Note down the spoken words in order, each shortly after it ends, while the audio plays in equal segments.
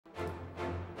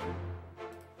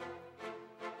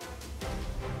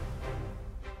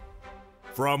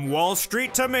From Wall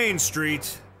Street to Main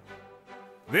Street,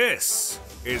 this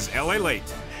is LALATE.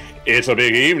 It's a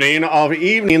big evening of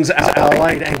evenings at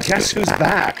LALATE, and guess who's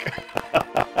back?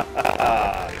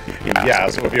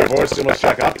 Yes, with your voice stimulus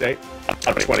check update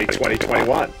of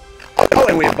 2020-21. Oh,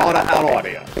 and we bought out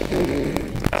audio.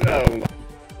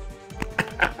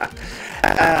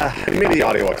 Maybe the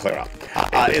audio will clear up.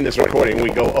 In this recording, we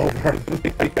go over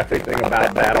everything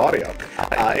about bad audio,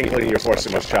 including your voice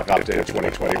stimulus check update of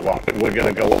 2021. We're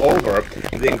going to go over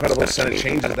the incredible Senate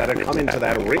changes that have come into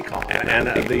that recall, and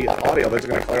the audio that's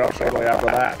going to clear up shortly after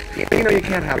that. You know, you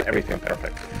can't have everything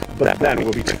perfect. But then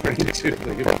we'll be turning to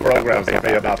the programs that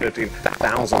pay about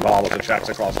 $15,000 in checks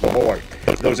across the board.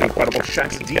 Those incredible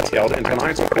checks detailed in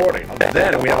tonight's recording.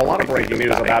 Then we have a lot of breaking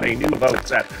news about a new vote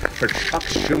set for Chuck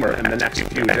Schumer in the next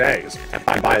few days.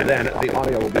 And by then, the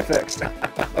audio will be fixed.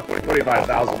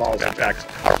 $45,000 in checks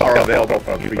are available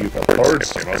for you for third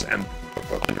stimulus and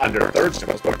under third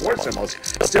stimulus, but fourth stimulus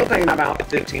still paying about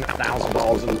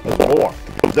 $15,000 more.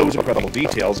 Those incredible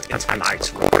details in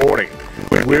tonight's recording.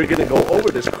 We're going to go over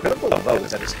this critical vote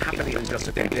that is happening in just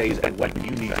a few days and what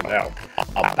you need to know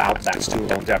about that student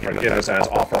loan debt forgiveness and its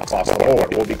offer across the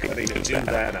board. We'll be getting into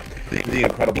that, the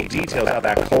incredible details of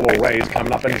that cola raise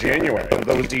coming up in January.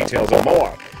 Those details and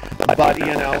more. But, you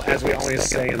know, as we always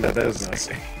say in the business,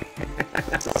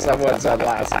 someone said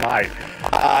last night,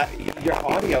 your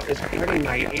audio is hurting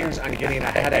my ears. I'm getting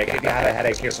a headache. If you have a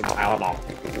headache, here's some Tylenol.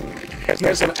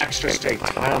 Here's some extra straight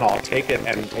Tylenol. Take it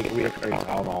and take reoccurring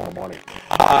Tylenol in the morning.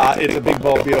 It's a big,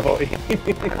 bold, beautiful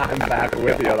evening. I'm back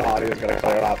with you. The audio is going to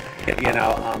clear it up. You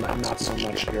know, I'm not so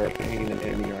much your pain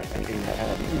in your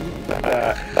head.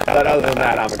 But other than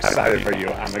that, I'm excited for you.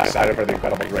 I'm excited for the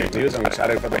incredible great news. I'm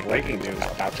excited for the breaking news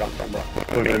about Chuck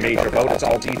Schumer moving a major vote. It's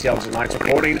all detailed in tonight's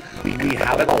recording. We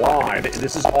have it live.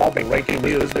 This is all breaking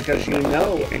news because you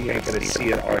know you ain't going to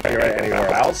see it or hear it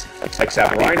anywhere else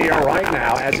except right here, right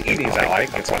now, as evenings I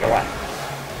like. It's underway.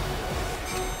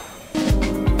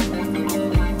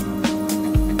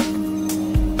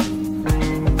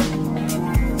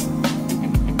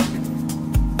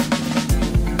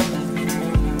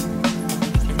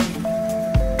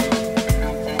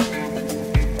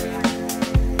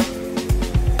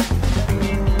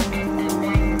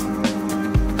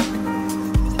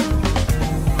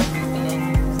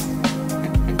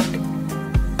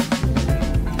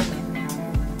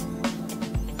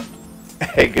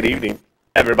 Hey, good evening,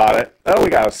 everybody. Oh,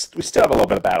 we still have a little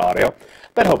bit of bad audio,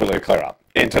 but hopefully it'll clear up.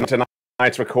 In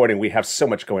tonight's recording, we have so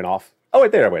much going off. Oh,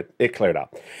 wait, it cleared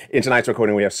up. In tonight's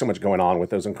recording, we have so much going on with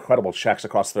those incredible checks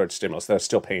across third stimulus that are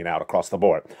still paying out across the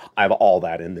board. I have all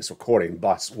that in this recording,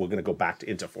 but we're going to go back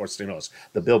into fourth stimulus.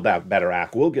 The Build Back Better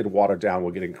Act will get watered down,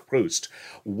 will get increased.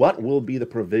 What will be the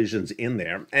provisions in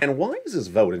there? And why is this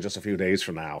vote in just a few days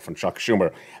from now from Chuck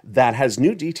Schumer that has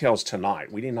new details tonight?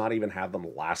 We did not even have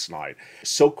them last night.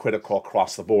 So critical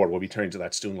across the board. We'll be turning to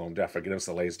that student loan debt forgiveness,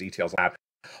 the latest details on that.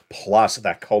 Plus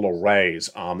that COLA raise.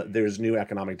 There's new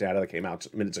economic data that came out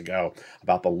minutes ago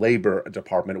about the Labor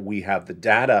Department. We have the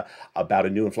data about a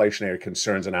new inflationary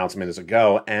concerns announced minutes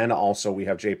ago, and also we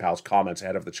have Jay Powell's comments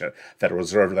ahead of the Federal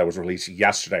Reserve that was released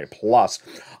yesterday. Plus,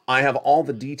 I have all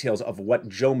the details of what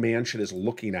Joe Manchin is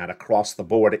looking at across the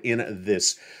board in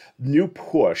this new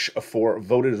push for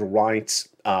voters' rights,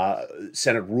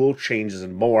 Senate rule changes,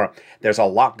 and more. There's a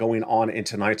lot going on in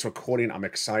tonight's recording. I'm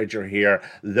excited you're here.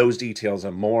 Those details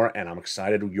and more, and I'm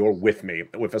excited you're with me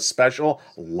with a special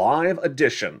live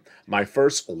edition, my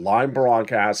first live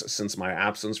broadcast since my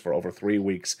absence for over 3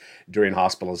 weeks during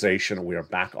hospitalization. We are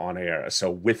back on air. So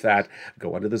with that,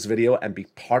 go under this video and be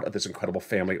part of this incredible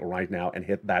family right now and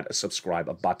hit that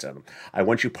subscribe button. I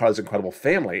want you part of this incredible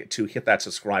family to hit that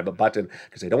subscribe button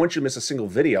because I don't want you to miss a single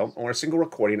video or a single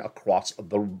recording across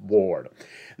the board.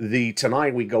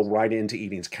 Tonight we go right into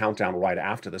evening's countdown right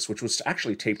after this, which was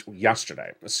actually taped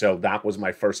yesterday. So that was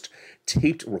my first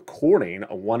taped recording,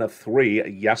 one of 3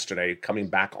 yesterday, coming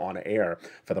back on air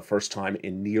for the first time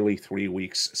in nearly 3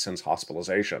 weeks since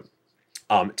hospitalization.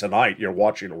 Tonight, you're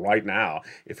watching right now,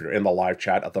 if you're in the live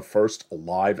chat, of the first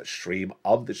live stream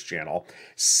of this channel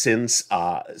since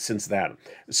then.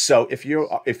 So if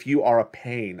you are a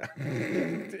pain,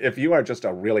 if you are just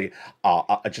a really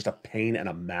just a pain and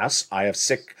a mess, I have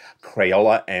sick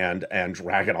Crayola and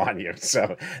Dragon on you,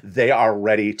 so they are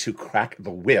ready to crack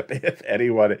the whip if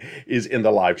anyone is in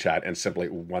the live chat and simply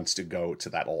wants to go to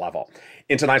that level.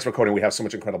 In tonight's recording, we have so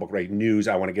much incredible great news.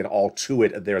 I want to get all to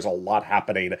it. There's a lot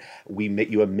happening.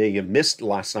 You may have missed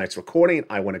last night's recording.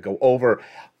 I want to go over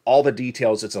all the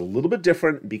details. It's a little bit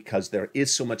different because there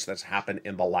is so much that's happened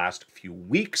in the last few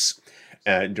weeks.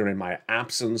 during my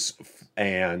absence,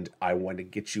 and I want to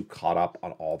get you caught up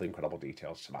on all the incredible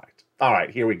details tonight. All right,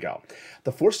 here we go.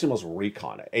 The fourth stimulus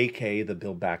recon, aka the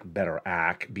Build Back Better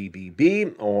Act,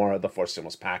 BBB, or the fourth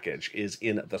stimulus package, is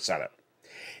in the Senate.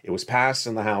 It was passed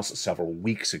in the House several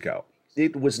weeks ago.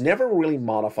 It was never really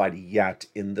modified yet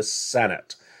in the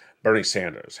Senate. Bernie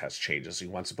Sanders has changes he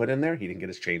wants to put in there. He didn't get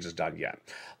his changes done yet.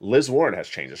 Liz Warren has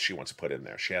changes she wants to put in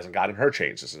there. She hasn't gotten her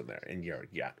changes in there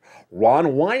yet. Ron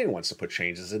Wyden wants to put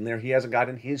changes in there. He hasn't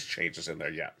gotten his changes in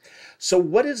there yet. So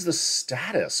what is the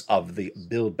status of the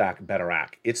Build Back Better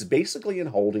Act? It's basically in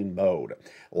holding mode.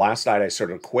 Last night I sort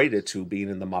of equated to being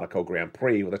in the Monaco Grand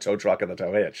Prix with a tow truck and the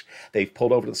tow hitch. They've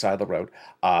pulled over to the side of the road.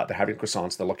 They're having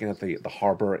croissants. They're looking at the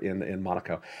harbor in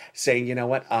Monaco, saying, you know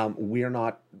what, we're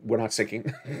not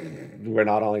sinking. We're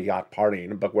not on a yacht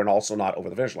partying, but we're also not over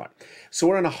the finish line. So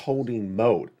we're in a holding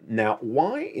mode. Now,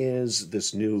 why is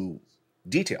this new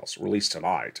details released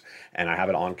tonight, and I have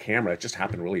it on camera, it just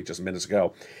happened really just minutes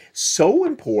ago, so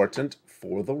important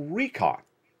for the recon?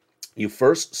 You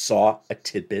first saw a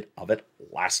tidbit of it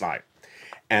last night.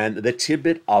 And the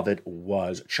tidbit of it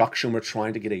was Chuck Schumer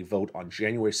trying to get a vote on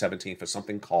January 17th for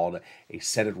something called a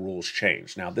Senate rules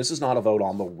change. Now, this is not a vote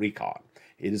on the recon.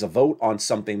 It is a vote on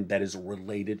something that is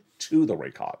related to the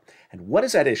recon. And what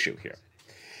is that issue here?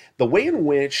 The way in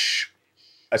which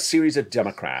a series of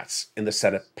Democrats in the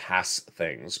Senate pass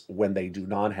things when they do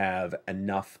not have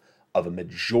enough of a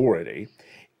majority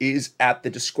is at the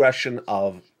discretion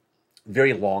of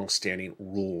very long-standing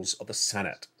rules of the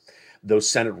Senate. Those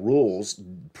Senate rules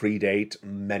predate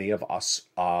many of us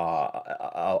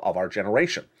of our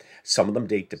generation. Some of them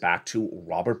date back to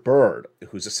Robert Byrd,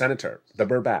 who's a senator, the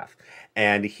Byrd Bath,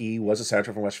 and he was a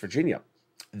senator from West Virginia.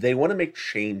 They want to make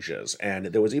changes, and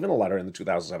there was even a letter in the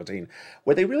 2017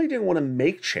 where they really didn't want to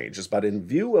make changes, but in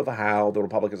view of how the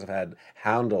Republicans have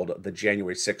handled the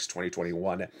January 6,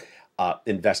 2021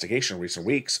 investigation in recent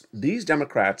weeks, these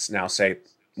Democrats now say,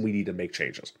 we need to make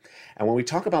changes. And when we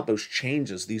talk about those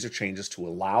changes, these are changes to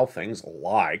allow things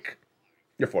like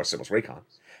your fourth stimulus recon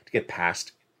to get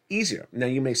passed easier. Now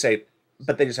you may say,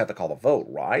 but they just have to call the vote,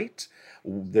 right?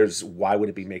 Why would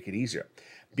it make it easier?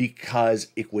 Because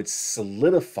it would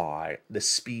solidify the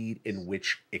speed in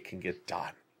which it can get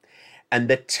done. And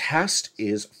the test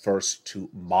is first to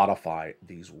modify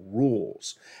these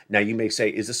rules. Now you may say,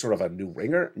 is this sort of a new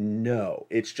ringer? No,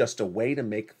 it's just a way to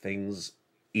make things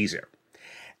easier.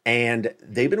 And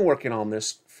they've been working on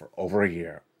this for over a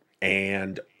year.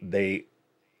 And the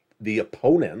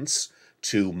opponents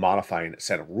to modifying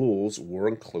Senate rules were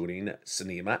including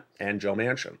Sinema and Joe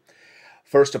Manchin.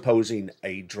 First opposing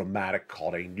a dramatic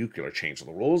called a nuclear change of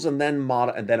the rules, and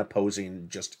then opposing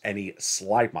just any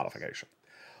slight modification.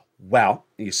 Well,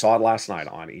 you saw it last night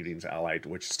on Evenings LALATE,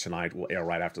 which tonight will air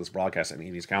right after this broadcast and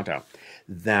Evenings Countdown,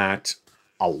 that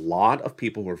a lot of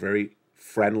people were very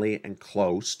friendly and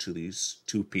close to these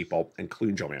two people,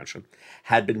 including Joe Manchin,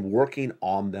 had been working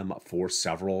on them for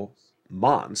several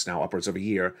months, now upwards of a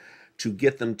year, to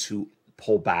get them to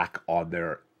pull back on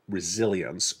their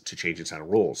resilience to changing Senate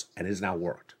rules, and it has now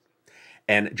worked.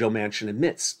 And Joe Manchin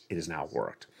admits it has now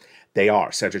worked. They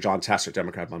are Senator John Tester,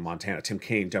 Democrat from Montana, Tim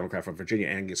Kaine, Democrat from Virginia,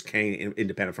 Angus Kane,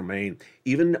 Independent from Maine,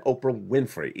 even Oprah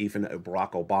Winfrey, even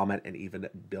Barack Obama, and even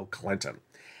Bill Clinton,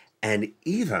 and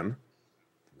even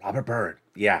Robert Byrd.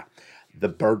 Yeah, the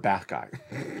Byrd bath guy.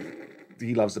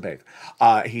 He loves to bathe.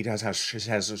 He has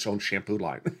his own shampoo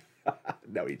line.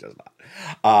 No, he does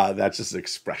not. That's just an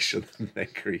expression they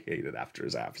created after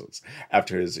his absence,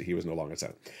 he was no longer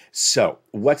Senate. So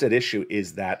what's at issue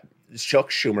is that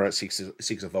Chuck Schumer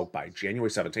seeks a vote by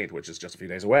January 17th, which is just a few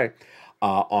days away,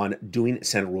 on doing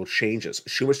Senate rule changes.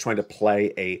 Schumer's trying to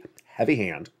play a heavy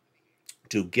hand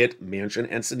to get Manchin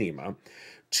and Sinema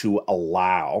to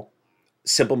allow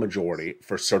simple majority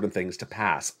for certain things to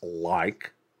pass,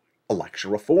 like election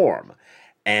reform.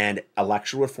 And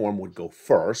election reform would go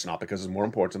first, not because it's more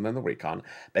important than the recon,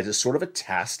 but it's sort of a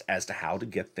test as to how to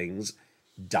get things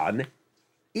done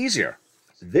easier.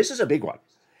 This is a big one.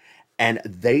 And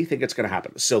they think it's going to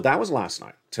happen. So that was last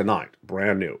night. Tonight,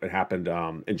 brand new. It happened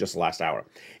in just the last hour.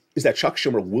 Is that Chuck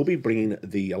Schumer will be bringing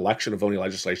the election of voting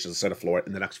legislation to the Senate floor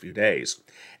in the next few days.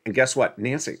 And guess what?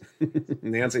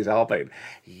 Nancy's helping.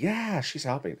 Yeah, she's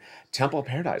helping. Temple of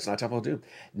Paradise, not Temple of Doom.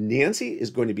 Nancy is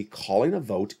going to be calling a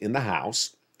vote in the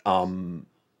House,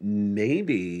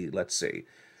 maybe, let's see,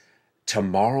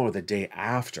 tomorrow or the day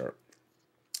after.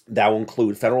 That will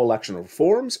include federal election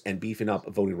reforms and beefing up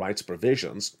voting rights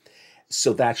provisions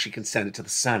so that she can send it to the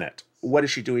Senate. What is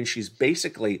she doing? She's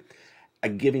basically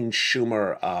giving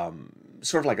Schumer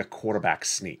sort of like a quarterback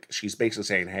sneak. She's basically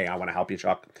saying, hey, I want to help you,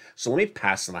 Chuck. So let me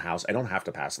pass in the House. I don't have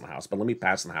to pass in the House, but let me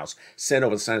pass in the House. Send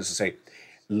over the Senate to say,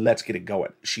 let's get it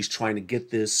going. She's trying to get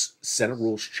this Senate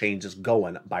rules changes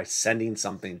going by sending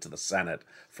something to the Senate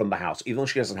from the House, even though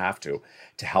she doesn't have to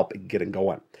help get it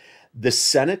going. The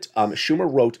Senate, Schumer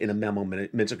wrote in a memo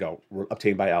minutes ago,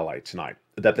 obtained by LA tonight,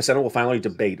 that the Senate will finally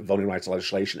debate voting rights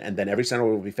legislation, and then every senator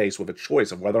will be faced with a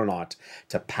choice of whether or not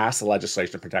to pass the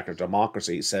legislation to protect our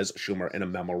democracy, says Schumer in a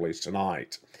memo released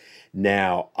tonight.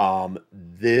 Now,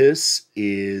 this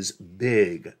is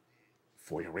big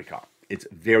for your recon. It's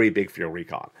very big for your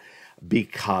recon,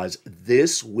 because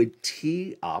this would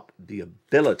tee up the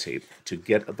ability to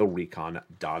get the recon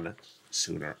done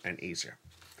sooner and easier.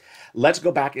 Let's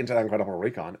go back into that incredible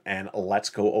recon, and let's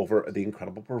go over the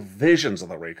incredible provisions of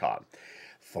the recon.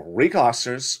 3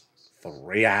 clusters,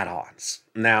 3 add-ons.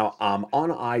 Now,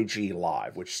 on IG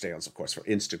Live, which stands, of course, for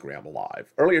Instagram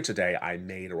Live, earlier today I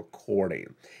made a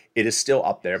recording. It is still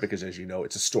up there because, as you know,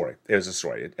 it's a story. It is a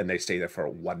story, and they stay there for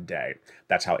 1 day.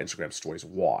 That's how Instagram stories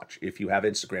watch. If you have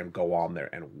Instagram, go on there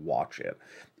and watch it.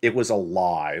 It was a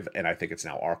live, and I think it's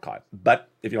now archived. But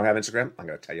if you don't have Instagram, I'm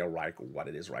going to tell you right what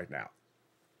it is right now.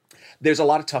 There's a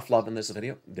lot of tough love in this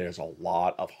video. There's a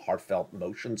lot of heartfelt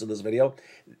emotions in this video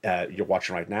you're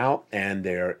watching right now. And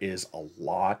there is a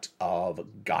lot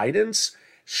of guidance,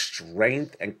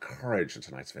 strength, and courage in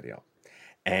tonight's video.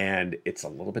 And it's a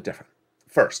little bit different.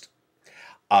 First,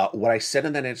 what I said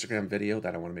in that Instagram video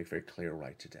that I want to make very clear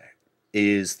right today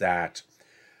is that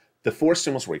the 4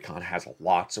 stimulus recon has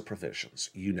lots of provisions.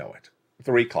 You know it.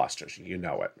 3 clusters. You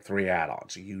know it. 3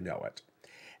 add-ons. You know it.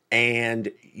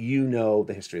 And you know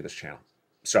the history of this channel.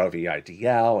 Started with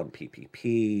EIDL and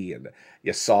PPP, and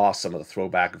you saw some of the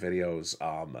throwback videos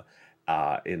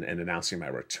in announcing my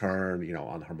return,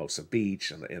 on Hermosa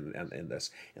Beach and in the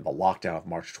lockdown of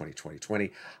March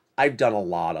 2020. I've done a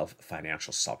lot of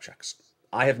financial subjects.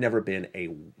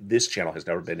 This channel has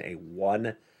never been a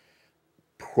one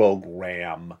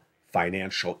program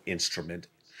financial instrument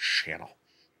channel.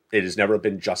 It has never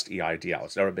been just EIDL.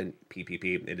 It's never been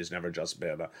PPP. It has never just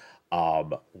been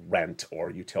rent or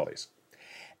utilities.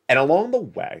 And along the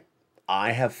way,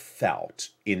 I have felt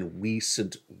in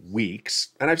recent weeks,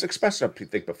 and I've expressed it, I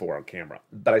think, before on camera,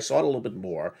 but I saw it a little bit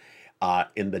more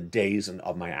in the days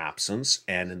of my absence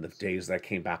and in the days that I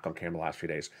came back on camera the last few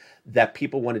days, that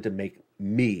people wanted to make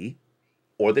me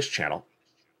or this channel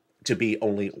to be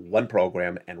only one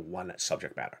program and one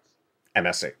subject matter.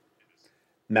 MSC.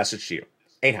 Message to you.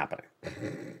 Ain't happening.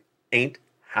 Ain't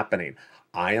happening.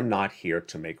 I am not here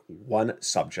to make one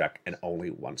subject and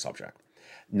only one subject.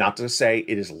 Not to say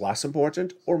it is less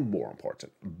important or more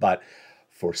important, but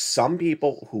for some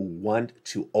people who want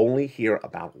to only hear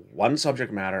about one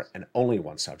subject matter and only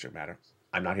one subject matter,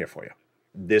 I'm not here for you.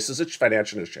 This is a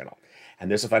financial news channel,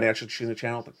 and this is a financial news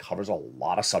channel that covers a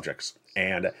lot of subjects.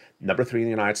 And number 3 in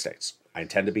the United States. I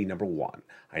intend to be number 1.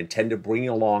 I intend to bring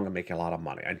you along and make you a lot of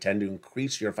money. I intend to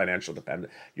increase your financial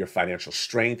your financial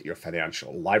strength, your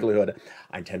financial livelihood.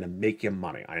 I intend to make you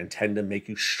money. I intend to make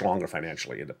you stronger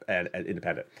financially and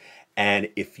independent. And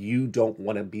if you don't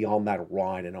want to be on that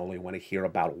ride and only want to hear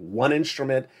about one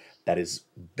instrument that is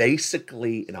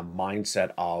basically in a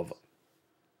mindset of,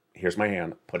 here's my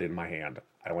hand, put it in my hand,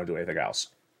 I don't want to do anything else,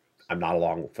 I'm not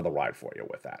along for the ride for you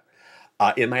with that.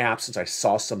 In my absence, I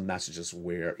saw some messages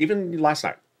where, even last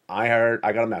night, I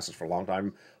got a message for a long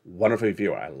time, wonderful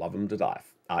viewer, I love him to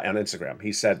death, on Instagram.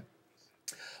 He said,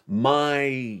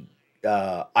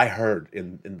 I heard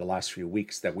in the last few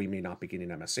weeks that we may not be getting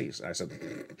MSCs. And I said,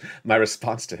 my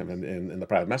response to him in the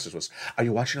private message was, are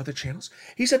you watching other channels?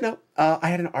 He said, no, I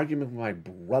had an argument with my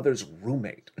brother's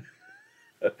roommate.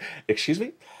 Excuse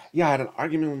me? Yeah, I had an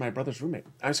argument with my brother's roommate.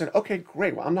 I said, okay,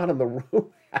 great. Well, I'm not in the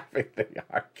room having the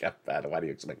argument. What do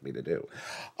you expect me to do?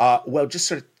 Well, just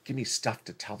sort of give me stuff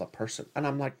to tell the person. And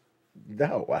I'm like,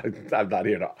 no, I'm not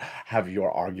here to have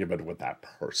your argument with that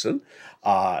person.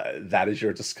 That is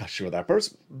your discussion with that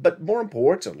person. But more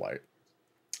importantly,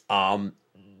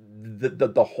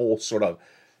 the whole sort of,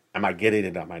 am I getting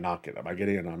it? Am I not getting it? Am I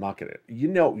getting it? Am I not getting it? You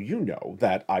know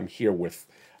that I'm here with,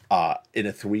 in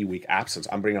a 3-week absence.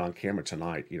 I'm bringing on camera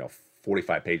tonight,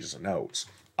 45 pages of notes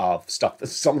of stuff,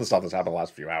 some of the stuff that's happened the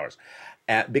last few hours.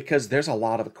 Because there's a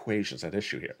lot of equations at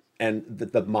issue here. And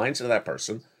the mindset of that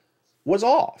person was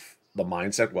off. The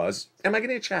mindset was, am I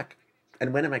getting a check?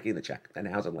 And when am I getting the check? And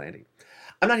how's it landing?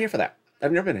 I'm not here for that.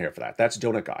 I've never been here for that. That's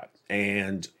donut God.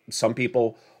 And some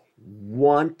people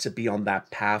want to be on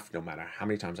that path no matter how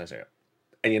many times I say it.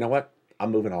 And you know what?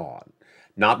 I'm moving on.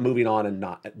 Not moving on and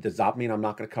not does not mean I'm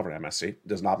not going to cover MSC.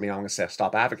 Does not mean I'm going to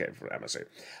stop advocating for MSC.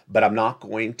 But I'm not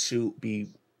going to be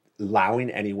allowing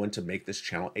anyone to make this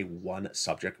channel a one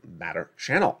subject matter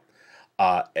channel.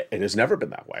 It has never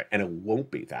been that way, and it won't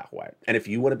be that way. And if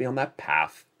you want to be on that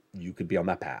path, you could be on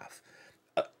that path.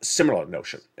 Similar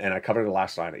notion, and I covered it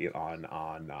last night on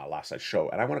last night's show,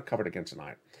 and I want to cover it again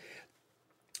tonight.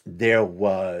 There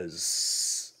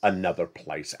was another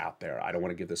place out there. I don't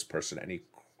want to give this person any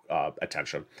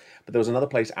attention, but there was another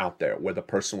place out there where the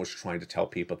person was trying to tell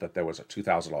people that there was a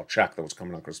 $2,000 check that was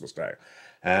coming on Christmas Day,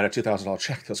 and a $2,000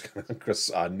 check that was coming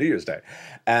on New Year's Day,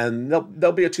 and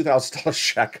there'll be a $2,000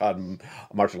 check on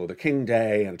Martin Luther King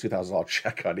Day, and a $2,000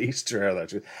 check on Easter.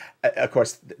 Of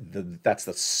course,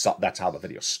 that's how the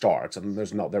video starts, and there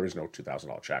is no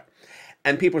 $2,000 check.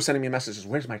 And people are sending me messages,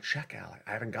 "Where's my check, Al?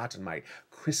 I haven't gotten my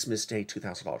Christmas Day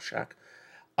 $2,000 check."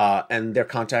 And they're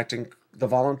contacting the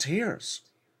volunteers.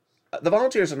 The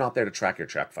volunteers are not there to track your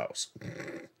check, folks.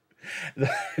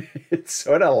 It's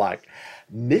sort of like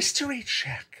mystery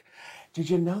check. Did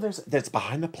you know there's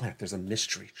behind the plant, there's a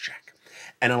mystery check.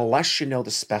 And unless you know the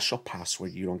special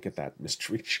password, you don't get that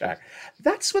mystery check.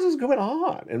 That's what is going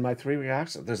on in my 3-week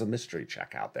accident. There's a mystery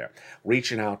check out there,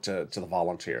 reaching out to the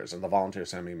volunteers. And the volunteers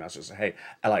send me messages, "Hey,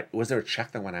 was there a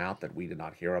check that went out that we did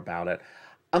not hear about it?"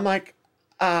 I'm like,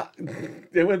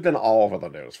 it would have been all over the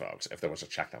news, folks, if there was a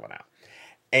check that went out.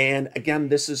 And again,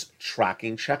 this is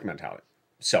tracking check mentality.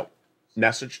 So,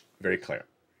 message very clear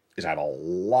is I have a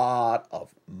lot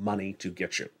of money to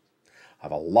get you. I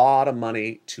have a lot of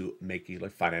money to make you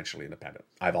financially independent.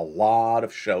 I have a lot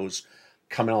of shows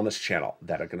coming on this channel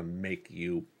that are going to make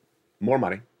you more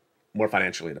money, more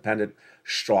financially independent,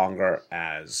 stronger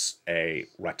as a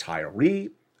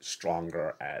retiree,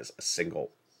 stronger as a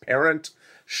single parent,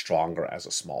 stronger as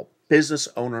a small business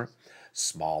owner,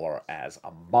 smaller as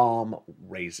a mom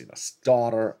raising a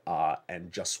daughter,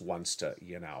 and just wants to,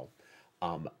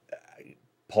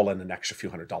 pull in an extra few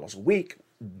 $100s a week.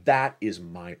 That is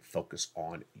my focus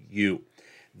on you.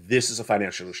 This is a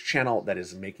financial news channel that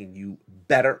is making you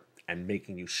better and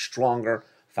making you stronger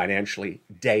financially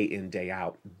day in, day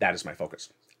out. That is my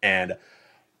focus. And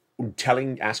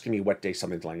asking me what day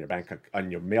something's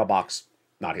on your mailbox,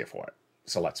 not here for it.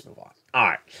 So let's move on. All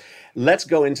right, let's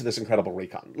go into this incredible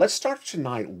recon. Let's start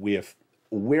tonight with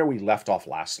where we left off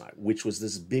last night, which was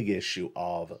this big issue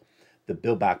of the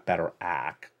Build Back Better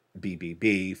Act,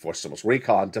 BBB, for stimulus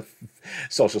recon to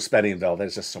social spending bill.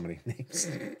 There's just so many names.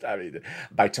 I mean,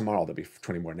 by tomorrow, there'll be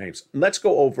 20 more names. Let's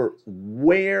go over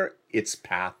where its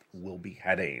path will be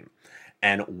heading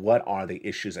and what are the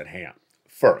issues at hand.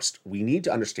 First, we need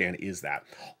to understand is that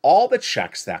all the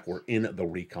checks that were in the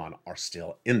recon are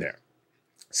still in there.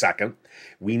 Second,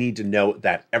 we need to know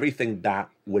that everything that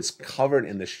was covered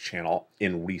in this channel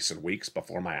in recent weeks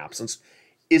before my absence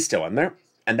is still in there,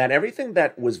 and that everything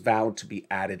that was vowed to be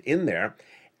added in there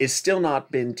is still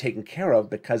not been taken care of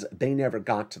because they never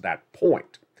got to that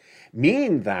point.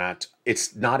 Meaning that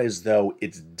it's not as though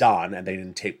it's done and they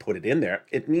didn't put it in there.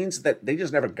 It means that they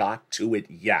just never got to it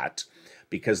yet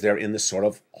because they're in this sort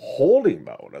of holding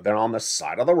mode. They're on the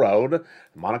side of the road.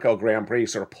 Monaco Grand Prix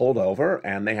sort of pulled over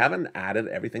and they haven't added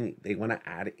everything they want to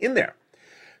add in there.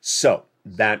 So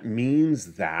that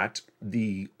means that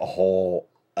the whole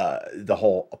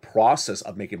process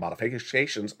of making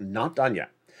modifications not done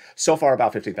yet. So far,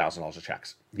 about $15,000 of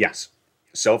checks. Yes,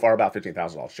 so far about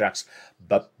 $15,000 checks,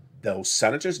 but those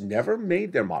senators never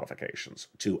made their modifications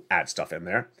to add stuff in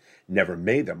there, never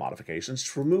made their modifications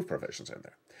to remove provisions in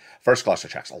there. First cluster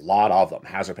checks, a lot of them,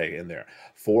 hazard pay in there.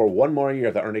 For one more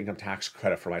year, the earned income tax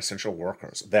credit for my essential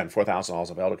workers. Then $4,000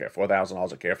 of elder care,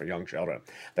 $4,000 of care for young children.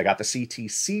 They got the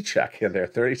CTC check in there,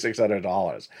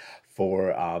 $3,600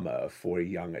 for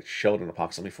young children,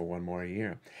 approximately for one more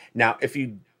year. Now, if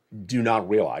you do not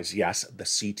realize, yes, the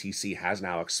CTC has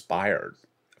now expired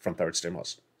from third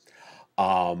stimulus.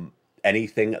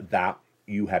 Anything that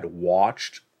you had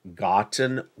watched,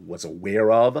 gotten, was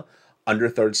aware of under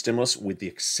third stimulus, with the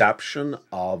exception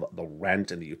of the rent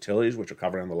and the utilities, which are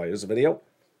covered in the latest video,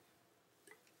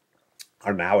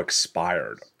 are now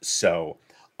expired. So,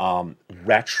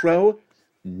 retro,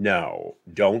 no.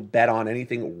 Don't bet on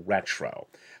anything retro.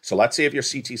 So let's say if your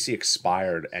CTC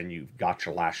expired and you've got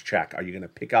your last check, are you going to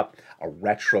pick up a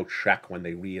retro check when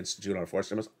they reinstitute on fourth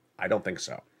stimulus? I don't think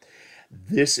so.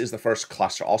 This is the first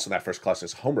cluster. Also, that first cluster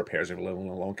is home repairs if you live in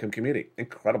a low-income community.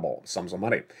 Incredible sums of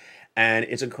money. And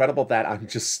it's incredible that I'm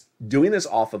just doing this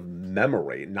off of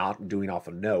memory, not doing off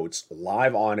of notes,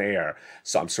 live on air.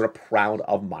 So I'm sort of proud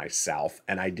of myself.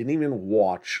 And I didn't even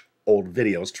watch old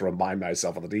videos to remind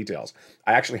myself of the details.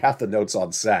 I actually have the notes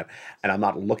on set, and I'm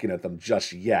not looking at them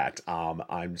just yet.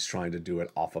 I'm just trying to do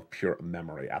it off of pure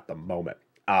memory at the moment.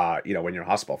 When you're in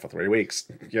hospital for 3 weeks,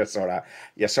 you sort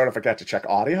of forget to check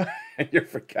audio, and you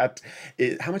forget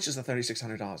how much is the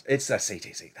 $3,600? It's the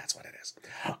CTC. That's what it is.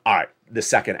 All right, the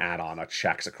second add-on of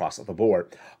checks across the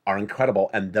board are incredible,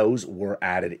 and those were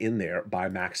added in there by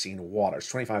Maxine Waters.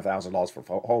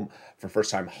 $25,000 for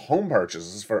first-time home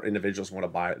purchases for individuals who want to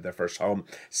buy their first home,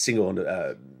 single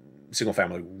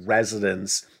family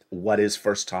residence. What is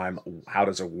first time? How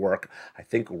does it work? I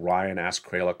think Ryan asked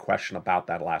Crail a question about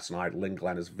that last night. Lynn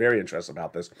Glenn is very interested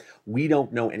about this. We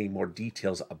don't know any more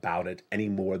details about it any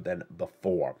more than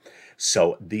before.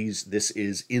 So this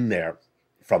is in there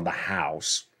from the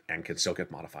House and can still get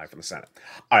modified from the Senate.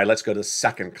 All right, let's go to the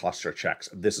second cluster of checks.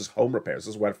 This is home repairs.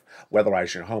 This is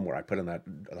weatherize your home, where I put in the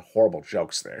horrible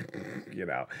jokes there.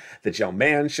 The Joe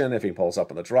Manchin, if he pulls up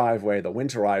in the driveway, the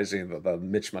winterizing, the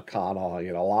Mitch McConnell,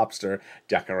 lobster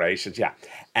decorations, yeah.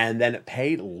 And then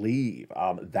paid leave.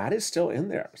 That is still in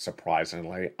there,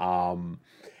 surprisingly.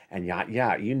 And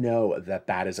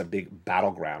that is a big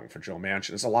battleground for Joe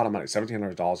Manchin. It's a lot of money.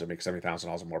 $1,700, you make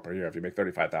 $70,000 more per year. If you make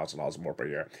 $35,000 more per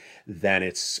year, then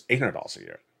it's $800 a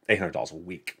year, $800 a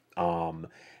week.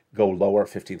 Go lower,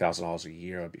 $15,000 a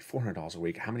year, it'd be $400 a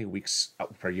week. How many weeks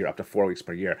per year? Up to 4 weeks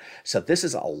per year. So this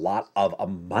is a lot of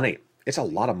money. It's a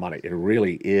lot of money. It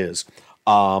really is.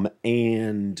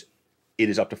 And it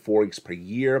is up to 4 weeks per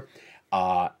year.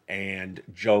 And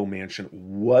Joe Manchin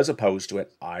was opposed to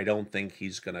it. I don't think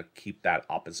he's going to keep that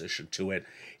opposition to it.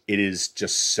 It is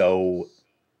just so,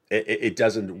 it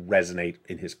doesn't resonate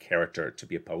in his character to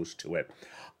be opposed to it.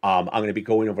 I'm going to be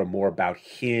going over more about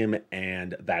him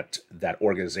and that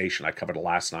organization I covered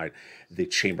last night, the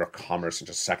Chamber of Commerce, in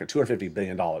just a second. $250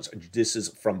 billion. This is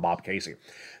from Bob Casey.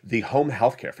 The home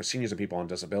health care for seniors and people on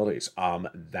disabilities,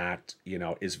 that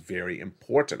is very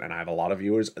important. And I have a lot of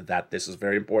viewers that this is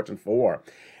very important for.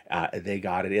 They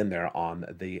got it in there on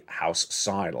the House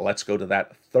side. Let's go to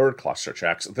that third cluster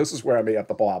checks. This is where I may have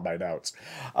to pull out my notes.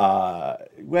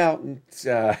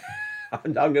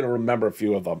 I'm going to remember a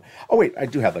few of them. Oh, wait, I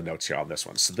do have the notes here on this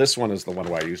one. So this one is the one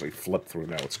where I usually flip through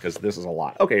notes because this is a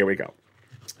lot. Okay, here we go.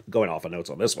 Going off of notes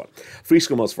on this one. Free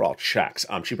school meals for all checks.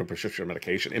 Cheaper prescription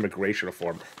medication. Immigration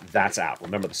reform. That's out.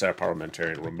 Remember, the Senate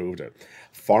parliamentarian removed it.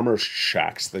 Farmers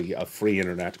checks. The free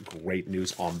internet. Great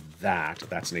news on that.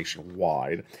 That's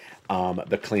nationwide.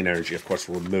 The clean energy, of course,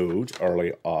 removed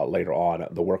later on.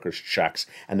 The workers checks.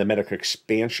 And the Medicare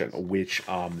expansion, which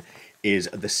is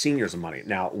the seniors' money.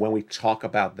 Now, when we talk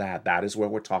about that is what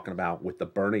we're talking about with the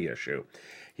Bernie issue.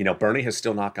 Bernie has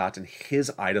still not gotten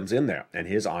his items in there, and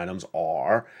his items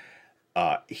are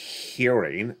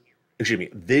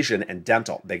vision and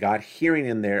dental. They got hearing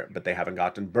in there, but they haven't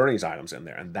gotten Bernie's items in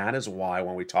there. And that is why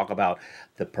when we talk about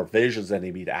the provisions that need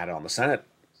to be added on the Senate,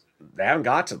 they haven't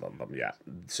got to them yet.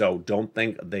 So don't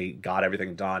think they got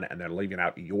everything done and they're leaving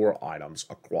out your items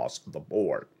across the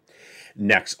board.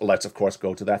 Next, let's, of course,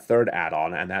 go to that third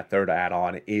add-on, and that third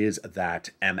add-on is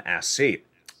that MSC.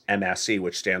 MSC,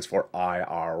 which stands for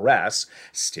IRS,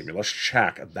 stimulus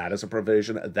check. That is a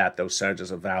provision that those senators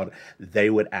have vowed they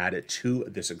would add it to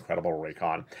this incredible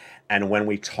recon. And when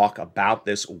we talk about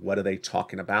this, what are they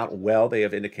talking about? Well, they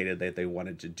have indicated that they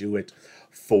wanted to do it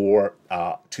for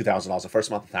 $2,000 the first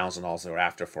month, $1,000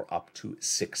 thereafter for up to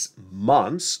 6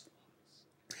 months.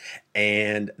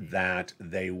 And that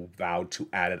they vowed to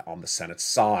add it on the Senate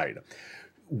side.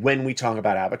 When we talk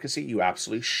about advocacy, you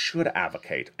absolutely should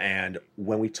advocate. And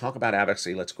when we talk about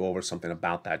advocacy, let's go over something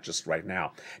about that just right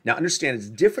now. Now, understand it's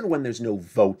different when there's no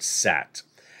vote set.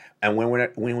 And when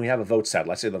we have a vote set,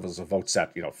 let's say there was a vote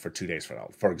set, for 2 days from now,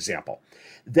 for example,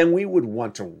 then we would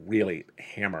want to really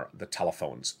hammer the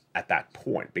telephones at that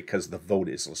point because the vote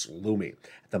is looming.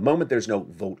 At the moment, there's no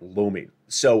vote looming.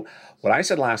 So what I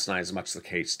said last night is much the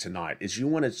case tonight is you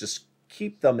want to just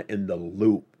keep them in the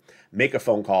loop. Make a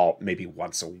phone call maybe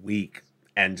once a week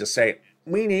and just say,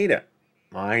 we need it.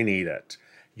 I need it.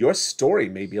 Your story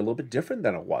may be a little bit different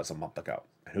than it was a month ago.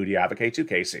 And who do you advocate to?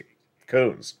 Casey,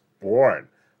 Coons, Warren,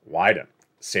 Wyden,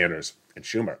 Sanders, and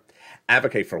Schumer.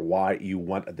 Advocate for why you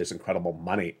want this incredible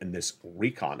money in this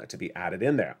recon to be added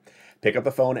in there. Pick up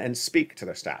the phone and speak to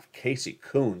their staff. Casey,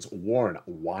 Coons, Warren,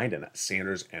 Wyden,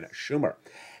 Sanders, and Schumer.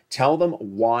 Tell them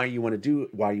why you want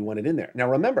it in there. Now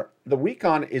remember, the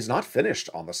recon is not finished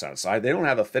on the Senate side. They don't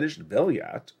have a finished bill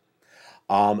yet.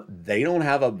 They don't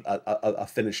have a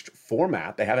finished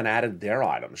format. They haven't added their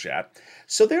items yet.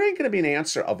 So there ain't going to be an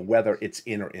answer of whether it's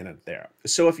in or isn't there.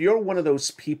 So if you're one of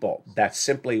those people that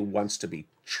simply wants to be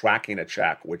tracking a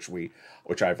check, which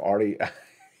I've already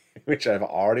which I've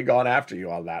already gone after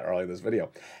you on that earlier in this video,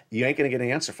 you ain't going to get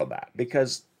an answer from that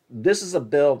because this is a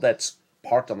bill that's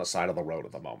parked on the side of the road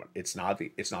at the moment. It's not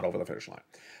over the finish line.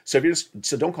 So if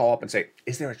so don't call up and say,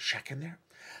 is there a check in there?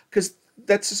 Because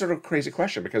that's a sort of crazy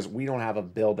question because we don't have a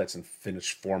bill that's in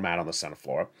finished format on the Senate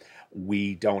floor.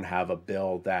 We don't have a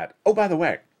bill that, oh, by the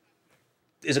way,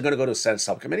 is it going to go to a Senate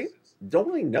subcommittee? Don't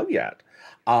really know yet.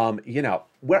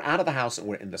 We're out of the House and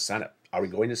we're in the Senate. Are we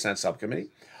going to Senate subcommittee?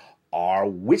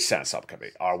 Which Senate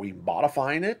subcommittee? Are we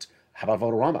modifying it? How about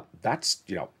vote-a-rama? That's,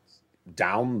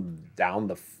 down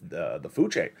the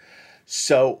food chain.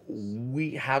 So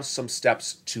we have some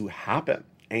steps to happen.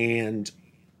 And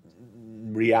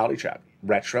reality check,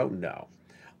 retro, no.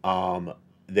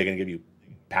 They're going to give you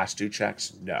past due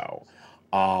checks, no.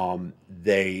 Are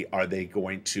they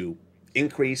going to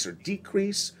increase or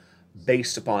decrease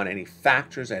based upon any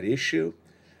factors at issue?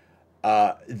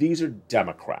 These are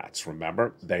Democrats,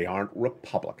 remember? They aren't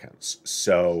Republicans.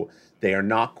 So they are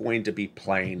not going to be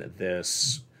playing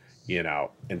this,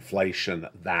 inflation,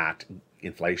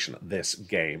 this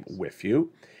game with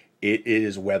you. It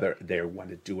is whether they want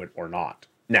to do it or not.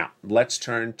 Now, let's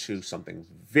turn to something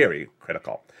very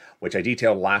critical, which I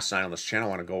detailed last night on this channel. I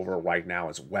want to go over right now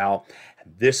as well.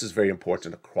 This is very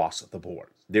important across the board.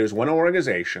 There's one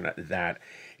organization that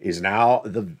is now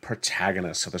the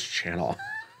protagonist of this channel.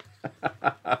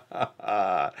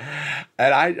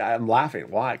 And I'm laughing.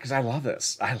 Why? Because I love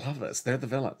this. They're the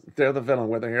villain.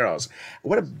 We're the heroes.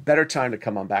 What a better time to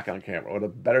come on back on camera. What a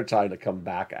better time to come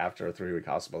back after a 3-week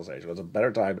hospitalization. What's a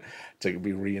better time to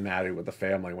be reunited with the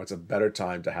family? What's a better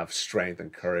time to have strength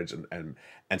and courage and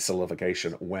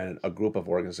solidification when a group of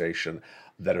organization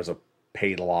that is a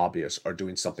paid lobbyists are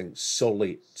doing something so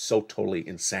totally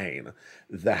insane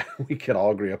that we can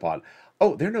all agree upon.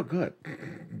 Oh, they're no good.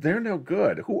 They're no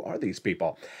good. Who are these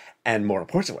people? And more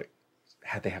importantly,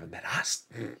 they haven't met us.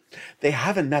 They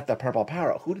haven't met the Purple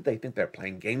Power. Who do they think they're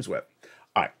playing games with?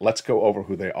 All right, let's go over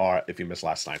who they are. If you missed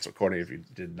last night's recording,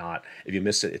 if you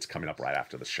missed it, it's coming up right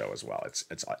after the show as well.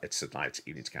 It's tonight's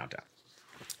evening's countdown.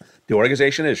 The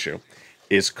organization issue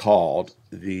is called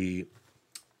the,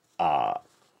 and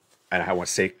I want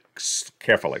to say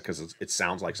carefully because it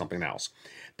sounds like something else,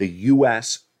 the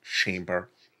U.S. Chamber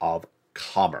of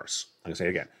Commerce. I'm going to say it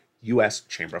again, U.S.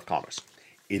 Chamber of Commerce.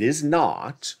 It is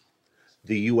not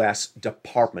the U.S.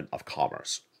 Department of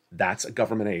Commerce. That's a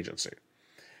government agency.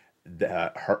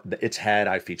 Its head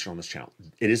I feature on this channel.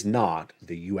 It is not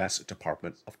the U.S.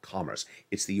 Department of Commerce.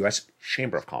 It's the U.S.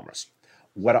 Chamber of Commerce.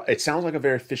 It sounds like a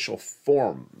very official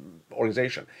form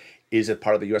organization. Is it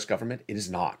part of the U.S. government? It is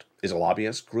not. Is it a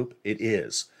lobbyist group? It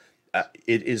is.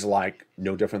 It is like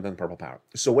no different than Purple Power.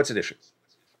 So what's at issue?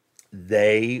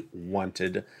 They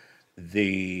wanted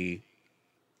the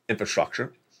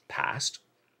infrastructure passed.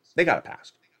 They got it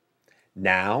passed.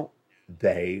 Now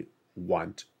they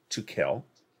want to kill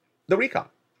the recon,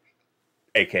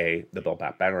 aka the Build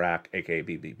Back Better Act, aka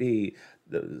BBB,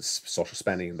 the social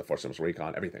spending, the forced stimulus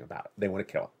recon, everything about it. They want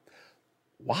to kill it.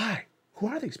 Why? Who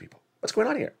are these people? What's going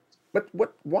on here?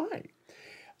 Why?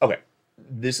 Okay,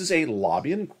 this is a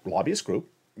lobbyist group.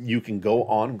 You can go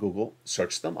on Google,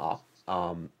 search them up.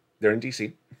 They're in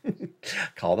DC.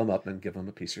 Call them up and give them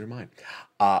a piece of your mind.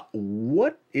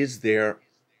 What is their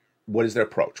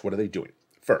approach? What are they doing?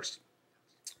 First,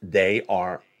 they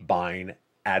are buying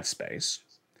ad space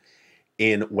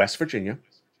in West Virginia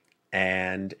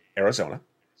and Arizona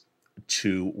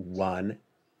to run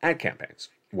ad campaigns.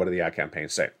 What do the ad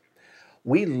campaigns say?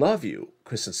 We love you,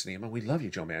 Kristen Sinema. We love you,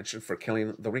 Joe Manchin, for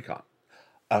killing the recon.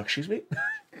 Excuse me?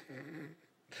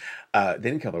 They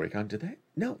didn't kill the recon, did they?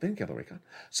 No, they didn't kill the recon.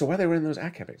 So why are they running those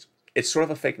ad campaigns? It's sort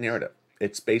of a fake narrative.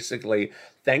 It's basically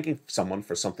thanking someone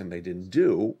for something they didn't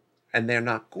do, and they're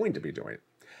not going to be doing.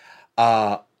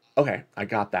 Okay, I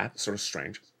got that. Sort of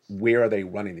strange. Where are they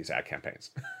running these ad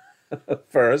campaigns?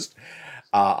 First,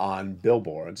 on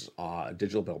billboards,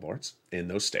 digital billboards in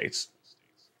those states.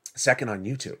 Second, on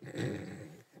YouTube.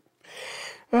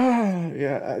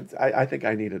 Yeah, I think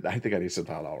I need some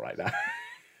Tylenol right now.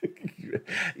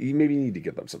 You maybe need to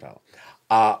give them some Tylenol.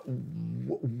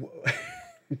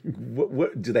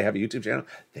 What do they have a YouTube channel?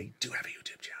 They do have a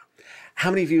YouTube channel.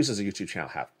 How many views does a YouTube channel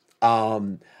have?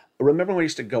 Remember when I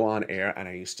used to go on air and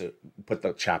I used to put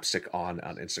the chapstick on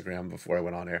Instagram before I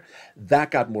went on air?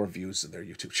 That got more views than their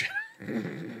YouTube channel.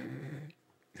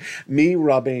 Me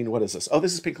rubbing, what is this? Oh,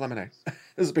 this is pink lemonade.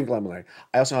 This is pink lemonade.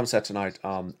 I also have set tonight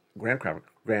graham cracker.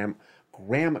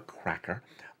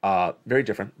 Very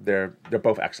different. They're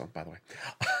both excellent, by the way.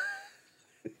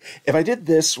 If I did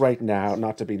this right now,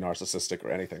 not to be narcissistic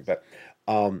or anything, but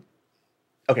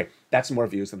okay, that's more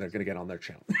views than they're going to get on their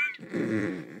channel.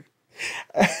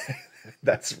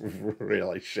 That's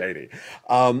really shady.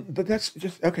 But that's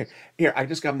just okay. Here, I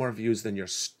just got more views than your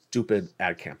stupid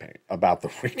ad campaign about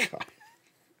the recon.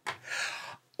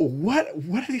 What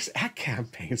are these ad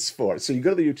campaigns for? So you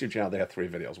go to the YouTube channel, they have three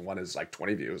videos. One is like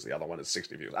 20 views, the other one is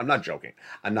 60 views. I'm not joking.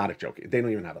 I'm not joking. They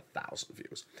don't even have 1,000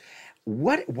 views.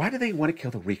 Why do they want to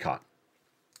kill the recon?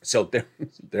 So their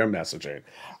messaging,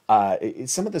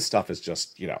 some of this stuff is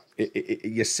just,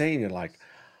 you're saying, you're like,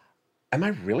 am I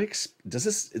really? Does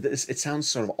this? It sounds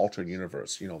sort of alternate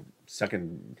universe.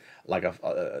 Second, like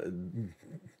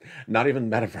not even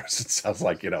metaverse. It sounds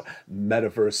like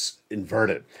metaverse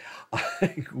inverted.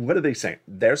 What are they saying?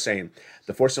 They're saying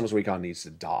the Force Symbols Recon needs to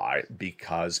die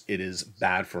because it is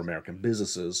bad for American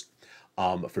businesses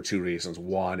for two reasons.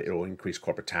 One, it will increase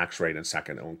corporate tax rate, and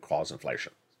second, it will cause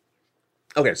inflation.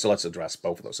 Okay, so let's address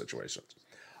both of those situations.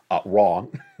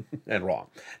 Wrong and wrong.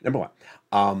 Number one,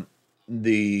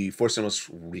 the Force Stimulus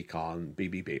Recon,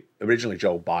 BBB. Originally,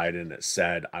 Joe Biden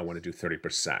said, I want to do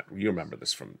 30%. You remember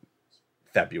this from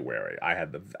February. I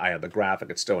had the graphic.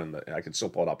 It's still I can still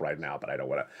pull it up right now, but I don't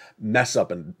want to mess up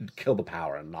and kill the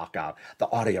power and knock out the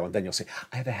audio, and then you'll say,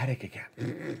 I have a headache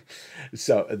again.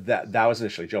 So that was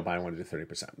initially Joe Biden wanted to do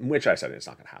 30%, which I said it's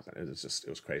not going to happen. It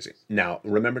was crazy. Now,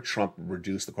 remember Trump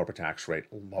reduced the corporate tax rate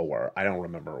lower. I don't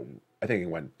remember. I think it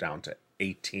went down to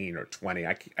 18 or 20.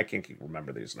 I can't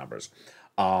remember these numbers.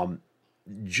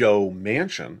 Joe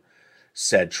Manchin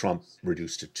said Trump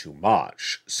reduced it too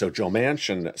much. So Joe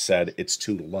Manchin said it's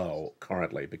too low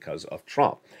currently because of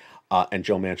Trump. And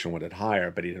Joe Manchin wanted higher,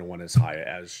 but he didn't want as high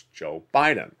as Joe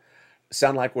Biden.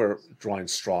 Sound like we're drawing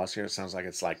straws here? It sounds like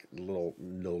it's like little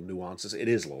nuances. It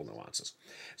is little nuances.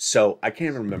 So I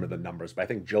can't even remember the numbers, but I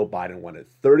think Joe Biden wanted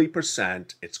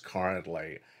 30%. It's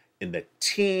currently in the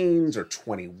teens or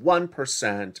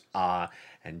 21%,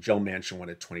 and Joe Manchin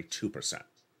wanted 22%.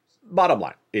 Bottom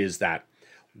line is that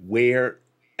and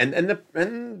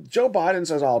Joe Biden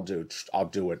says I'll do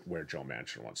it where Joe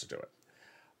Manchin wants to do it.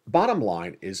 Bottom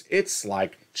line is it's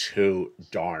like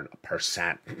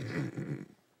 2%.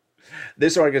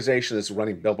 This organization is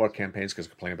running billboard campaigns because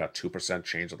complaining about 2%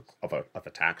 change of a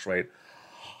tax rate.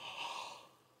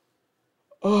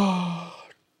 Oh.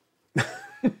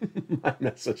 My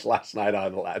message tonight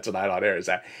on air is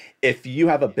that if you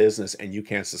have a business and you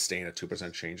can't sustain a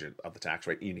 2% change of the tax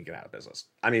rate, you need to get out of business.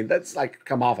 I mean, that's like,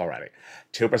 come off already.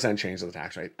 2% change of the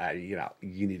tax rate,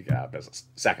 you need to get out of business.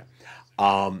 Second,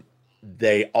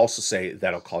 they also say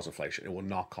that'll cause inflation. It will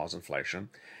not cause inflation.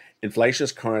 Inflation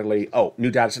is currently,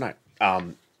 new data tonight.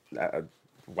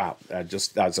 Wow,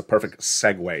 that's a perfect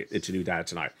segue into new data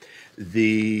tonight.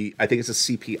 I think it's a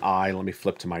CPI. Let me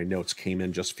flip to my notes. Came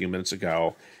in just a few minutes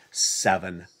ago.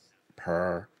 7%.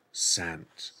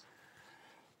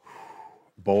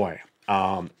 Boy,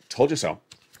 told you so.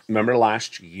 Remember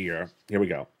last year? Here we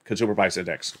go. Consumer Price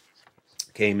Index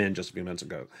came in just a few minutes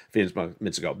ago.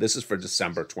 This is for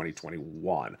December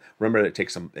 2021. Remember, it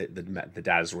takes the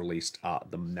data is released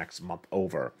the next month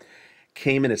over.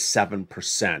 Came in at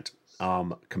 7%.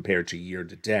 Compared to year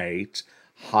to date,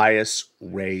 highest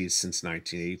raise since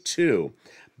 1982,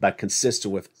 but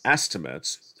consistent with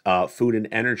estimates, food and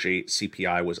energy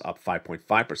CPI was up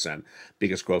 5.5%,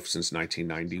 biggest growth since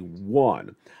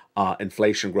 1991.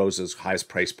 Inflation grows its highest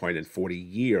price point in 40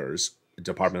 years, the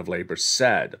Department of Labor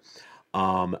said.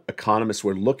 Economists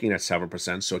were looking at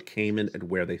 7%, so it came in at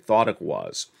where they thought it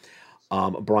was.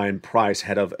 Brian Price,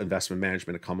 head of investment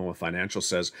management at Commonwealth Financial,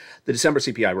 says the December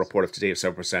CPI report of today of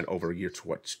 7% over a year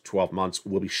to 12 months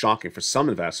will be shocking for some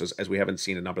investors, as we haven't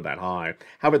seen a number that high.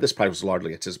 However, this price was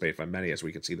largely anticipated by many, as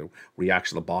we can see the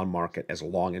reaction of the bond market as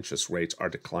long interest rates are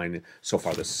declining so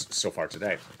far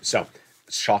today. So,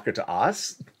 shocker to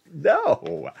us?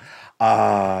 No.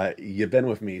 You've been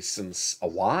with me since a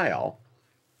while.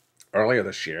 Earlier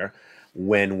this year,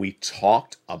 when we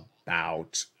talked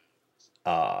about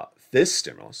this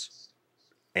stimulus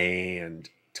and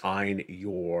tying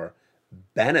your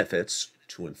benefits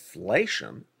to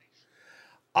inflation,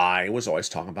 I was always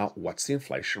talking about what's the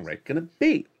inflation rate going to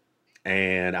be.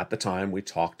 And at the time, we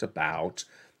talked about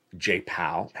Jay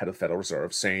Powell, head of the Federal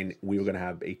Reserve, saying we were going to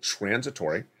have a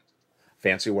transitory,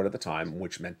 fancy word at the time,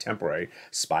 which meant temporary,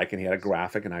 spike. And he had a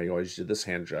graphic, and I always did this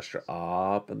hand gesture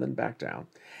up and then back down.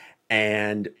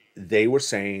 And they were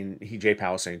saying, Jay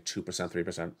Powell was saying 2%,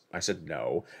 3%. I said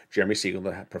no. Jeremy Siegel,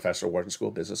 the professor at Wharton School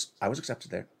of Business, I was accepted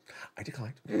there. I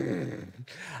declined.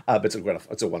 But it's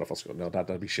a wonderful school. No,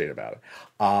 don't be shady about it.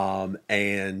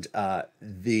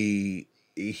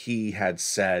 He had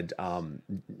said,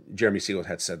 Jeremy Siegel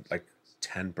had said, like,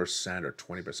 10% or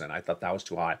 20%. I thought that was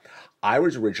too high. I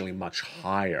was originally much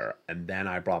higher, and then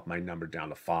I brought my number down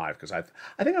to 5 because I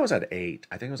think I was at 8.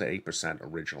 I think I was at 8%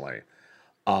 originally.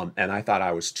 And I thought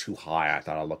I was too high. I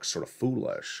thought I looked sort of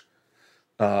foolish.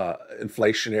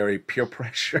 Inflationary peer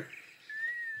pressure.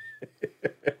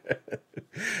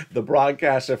 The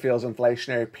broadcaster feels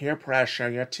inflationary peer pressure.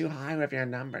 You're too high with your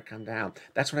number. Come down.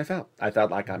 That's what I felt. I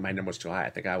felt like my number was too high. I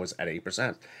think I was at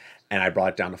 8%. And I brought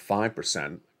it down to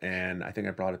 5%. And I think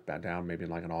I brought it back down maybe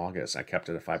like in August. I kept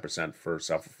it at 5% for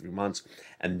a few months.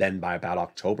 And then by about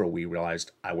October, we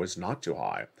realized I was not too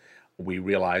high. We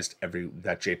realized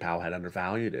that Jay Powell had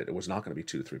undervalued it. It was not going to be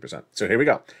 2-3%. So here we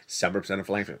go. 7%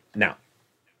 inflation. Now,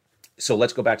 so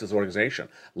let's go back to this organization.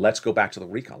 Let's go back to the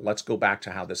recon. Let's go back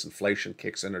to how this inflation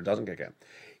kicks in or doesn't kick in.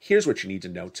 Here's what you need to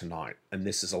know tonight, and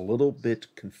this is a little bit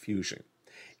confusing,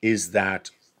 is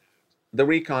that the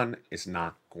recon is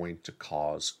not going to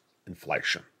cause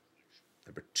inflation.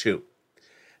 Number 2,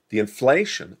 the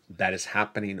inflation that is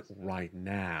happening right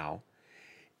now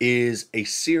is a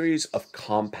series of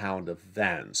compound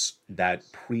events that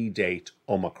predate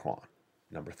Omicron.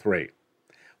 Number 3,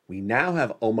 we now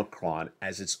have Omicron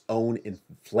as its own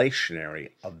inflationary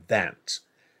event,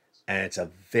 and it's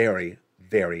a very,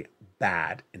 very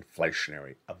bad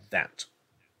inflationary event.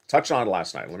 Touched on it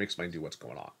last night. Let me explain to you what's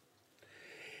going on.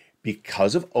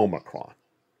 Because of Omicron,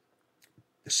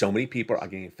 so many people are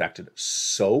getting infected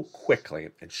so quickly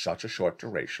in such a short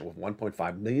duration, with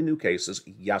 1.5 million new cases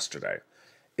yesterday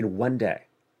in one day.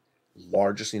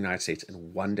 Largest in the United States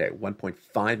in one day,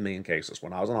 1.5 million cases.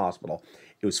 When I was in the hospital,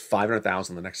 it was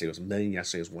 500,000. The next day it was a million.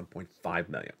 Yesterday it was 1.5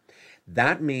 million.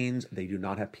 That means they do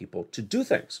not have people to do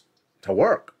things, to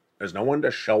work. There's no one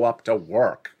to show up to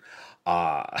work.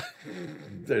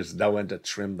 There's no one to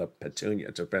trim the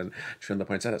petunia, trim the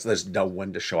poinsettias. There's no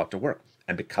one to show up to work.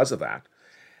 And because of that,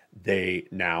 they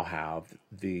now have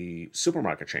the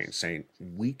supermarket chains saying,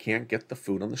 we can't get the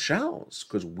food on the shelves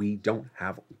because we don't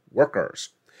have workers.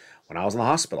 When I was in the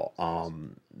hospital,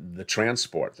 the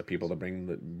transport, the people that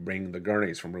bring the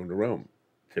gurneys from room to room,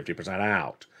 50%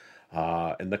 out.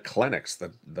 In the clinics,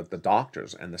 the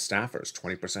doctors and the staffers,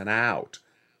 20% out.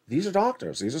 These are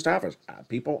doctors. These are staffers.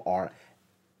 People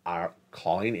are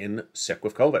calling in sick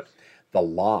with COVID. The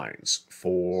lines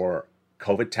for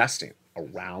COVID testing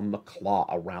around the clock,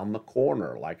 around the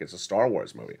corner, like it's a Star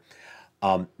Wars movie.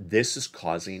 This is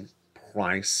causing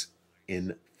price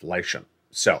inflation.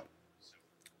 So,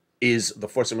 is the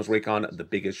fourth stimulus recon the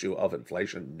big issue of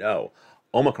inflation? No.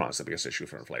 Omicron is the biggest issue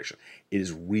for inflation. It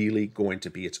is really going to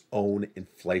be its own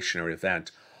inflationary event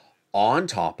on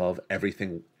top of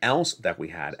everything else that we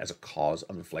had as a cause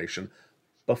of inflation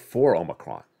before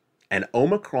Omicron. And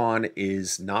Omicron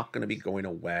is not going to be going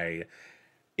away,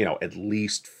 at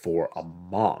least for a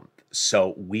month.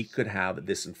 So we could have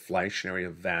this inflationary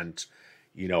event,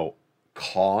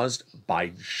 caused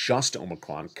by just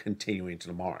Omicron continuing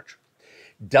to March.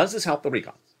 Does this help the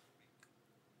recon?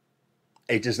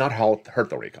 It does not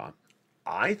hurt the recon.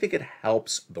 I think it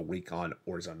helps the recon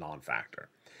or is a non-factor.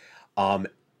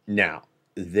 Now,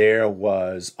 there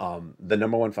was the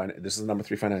number one, this is the number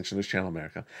 3 financial news channel in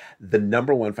America. The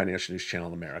number 1 financial news channel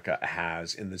in America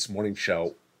has, in this morning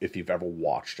show, if you've ever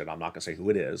watched it, I'm not going to say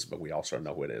who it is, but we also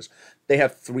know who it is. They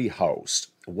have 3 hosts.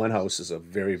 One host is a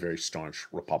very, very staunch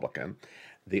Republican.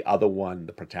 The other one,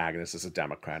 the protagonist, is a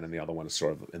Democrat, and the other one is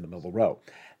sort of in the middle of the road.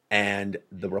 And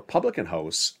the Republican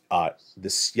host,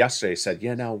 this yesterday said,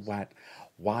 what?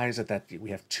 Why is it that we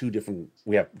have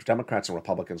Democrats and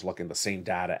Republicans looking at the same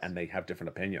data and they have different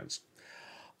opinions?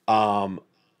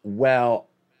 Well,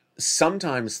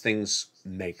 sometimes things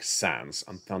make sense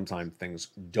and sometimes things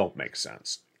don't make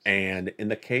sense. And in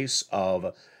the case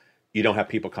of you don't have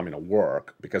people coming to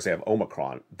work because they have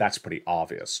Omicron, that's pretty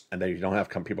obvious. And then you don't have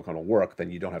people coming to work, then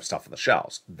you don't have stuff on the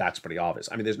shelves. That's pretty obvious.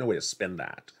 I mean, there's no way to spin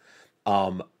that.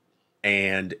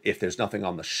 And if there's nothing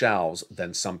on the shelves,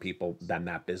 then then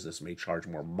that business may charge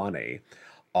more money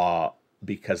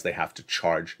because they have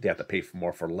to pay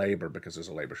more for labor because there's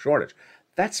a labor shortage.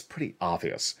 That's pretty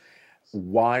obvious.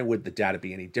 Why would the data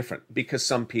be any different? Because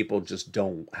some people just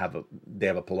they have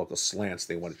a political slant.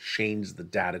 They want to change the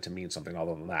data to mean something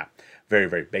other than that. Very,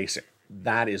 very basic.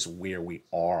 That is where we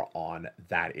are on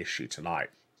that issue tonight.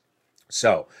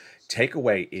 So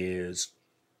takeaway is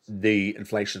the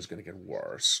inflation is going to get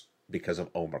worse because of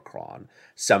Omicron.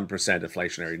 7%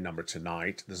 inflationary number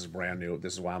tonight. This is brand new.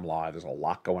 This is why I'm live. There's a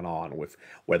lot going on with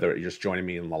whether you're just joining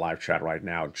me in the live chat right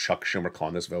now. Chuck Schumer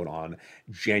calling this vote on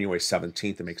January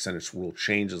 17th to make Senate rule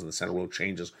changes, and the Senate rule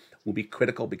changes will be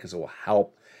critical because it will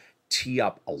help tee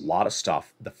up a lot of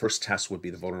stuff. The first test would be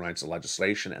the voting rights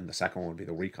legislation, and the second one would be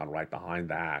the recon right behind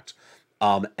that.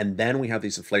 And then we have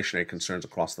these inflationary concerns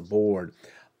across the board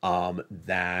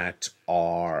that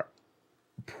are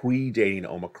predating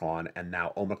Omicron, and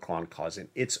now Omicron causing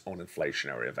its own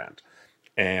inflationary event.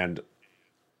 And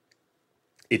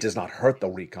it does not hurt the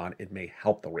recon, it may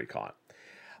help the recon.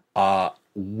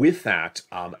 With that,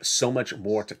 so much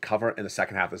more to cover in the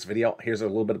second half of this video. Here's a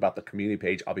little bit about the community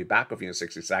page. I'll be back with you in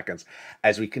 60 seconds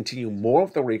as we continue more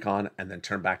of the recon and then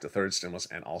turn back to third stimulus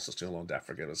and also student loan debt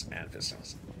forgiveness and fifth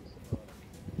stimulus.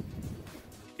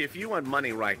 If you want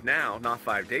money right now, not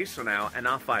 5 days from now, and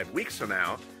not 5 weeks from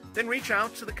now, then reach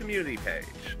out to the community page.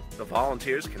 The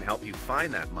volunteers can help you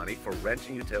find that money for rent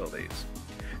and utilities.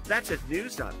 That's at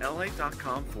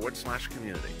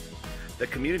news.la.com/community. The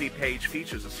community page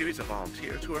features a series of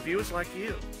volunteers who are viewers like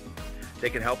you. They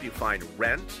can help you find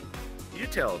rent,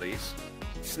 utilities,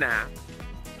 SNAP,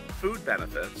 food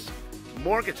benefits,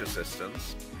 mortgage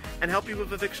assistance, and help you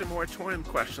with eviction moratorium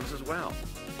questions as well.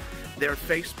 Their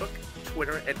Facebook,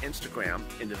 Twitter, and Instagram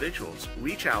individuals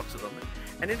reach out to them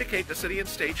and indicate the city and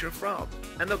state you're from,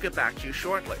 and they'll get back to you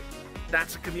shortly.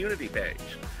 That's a community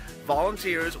page.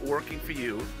 Volunteers working for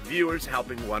you, viewers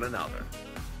helping one another.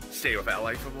 Stay with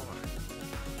LA for more.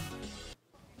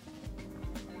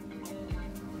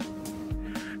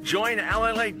 Join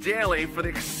LALATE Daily for the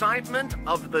excitement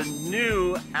of the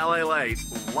new LALATE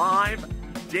live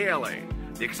daily.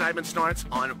 The excitement starts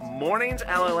on mornings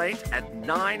LALATE at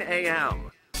 9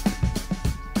 a.m.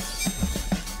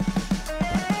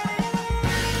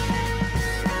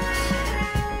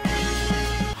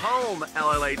 Home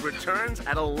LALATE returns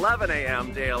at 11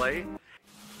 a.m. daily.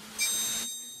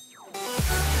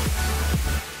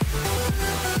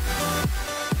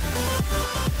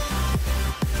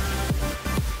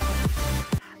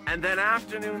 And then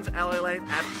afternoons LALATE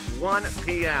at 1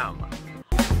 p.m.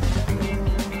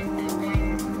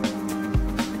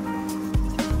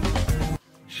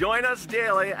 Join us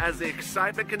daily as the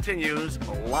excitement continues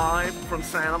live from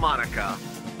Santa Monica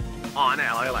on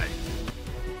LALATE.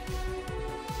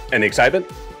 And the excitement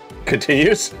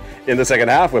continues in the second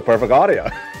half with perfect audio.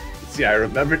 See, I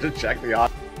remembered to check the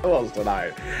audio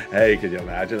tonight. Hey, can you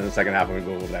imagine? In the second half, we're going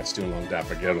to go over that student loan debt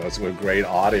forgiveness with great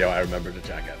audio. I remembered to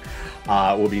check it.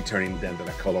 We'll be turning then to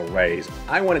Nicola Ray's.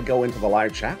 I want to go into the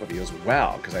live chat with you as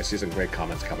well because I see some great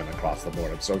comments coming across the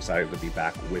board. I'm so excited to be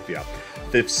back with you.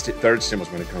 Third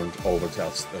stimulus, we're going to turn over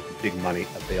to the big money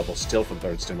available still from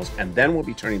third stimulus, and then we'll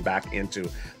be turning back into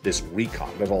this recon.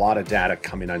 There's a lot of data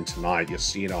coming in tonight. You've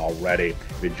seen it already.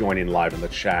 If you're joining live in the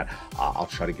chat, I'll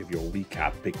try to give you a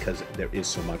recap because there is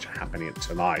so much happening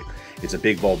tonight. It's a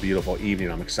big, bold, beautiful evening.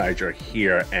 I'm excited you're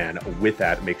here, and with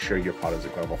that, make sure you're part of this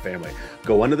incredible family.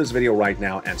 Go under this video right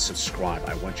now and subscribe.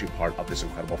 I want you part of this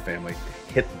incredible family.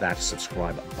 Hit that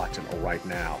subscribe button right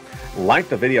now. Like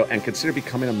the video and consider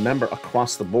becoming a member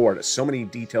across the board. So many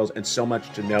details and so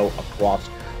much to know across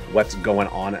what's going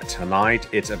on tonight.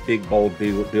 It's a big, bold,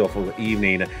 beautiful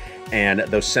evening, and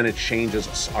those Senate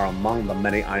changes are among the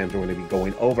many I am going to be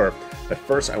going over. But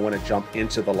first, I want to jump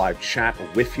into the live chat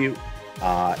with you.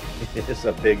 It is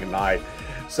a big night.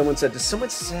 Someone said, did someone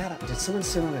sit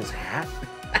on his hat?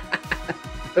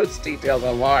 Those details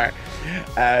and more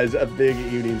as a big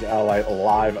evening to LA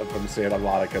live from Santa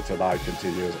Monica tonight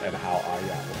continues. And how are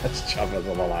you? Let's jump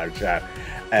into the live chat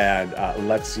and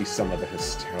let's see some of the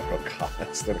hysterical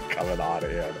comments that are coming on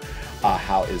in.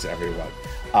 How is everyone?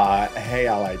 Hey,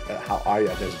 LA, how are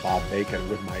you? There's Bob Bacon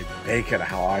with my bacon.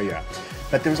 How are you?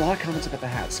 But there was a lot of comments about the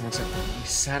hat. Someone said, he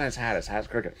sat on his hat. His hat's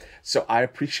crooked. So I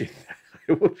appreciate that.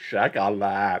 I will check on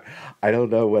that. I don't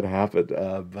know what happened,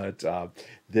 but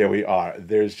there we are.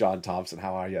 There's John Thompson.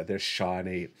 How are you? There's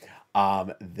Shawnee.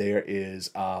 There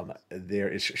is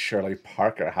Shirley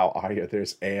Parker. How are you?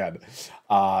 There's Ann.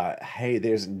 Hey,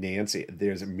 there's Nancy.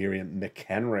 There's Miriam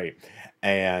McHenry.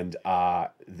 And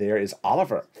there is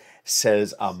Oliver.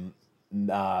 Says,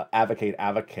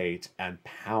 advocate, and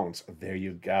pounce. There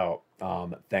you go.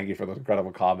 Thank you for those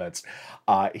incredible comments.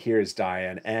 Here's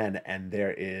Diane N. And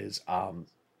there is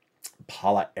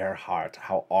Paula Earhart.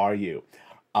 How are you?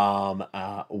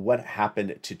 What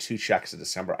happened to 2 checks in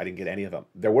December? I didn't get any of them.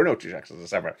 There were no 2 checks in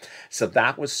December. So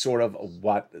that was sort of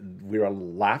what we were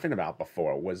laughing about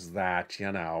before, was that,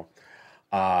 you know,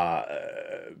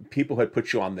 people had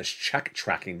put you on this check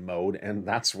tracking mode, and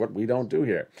that's what we don't do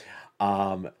here.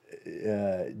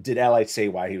 Did LA say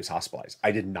why he was hospitalized?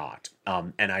 I did not.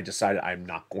 And I decided I'm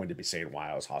not going to be saying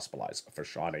why I was hospitalized for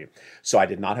Shawnee. So I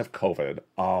did not have COVID.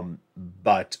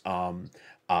 But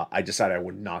I decided I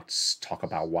would not talk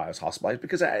about why I was hospitalized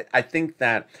because I think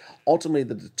that ultimately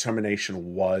the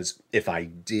determination was if I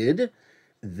did,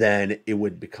 then it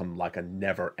would become like a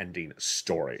never-ending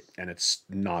story. And it's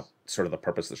not sort of the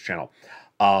purpose of this channel.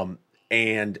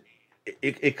 and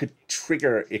it could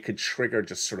trigger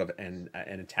just sort of an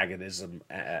antagonism,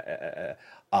 back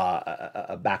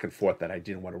and forth that I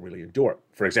didn't want to really endure.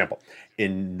 For example,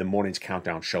 in the morning's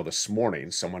countdown show this morning,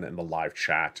 someone in the live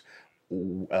chat,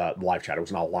 it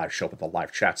was not a live show, but the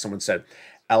live chat, someone said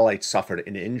LALATE suffered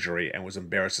an injury and was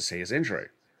embarrassed to say his injury.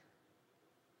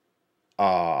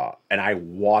 And I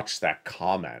watched that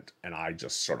comment and I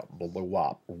just sort of blew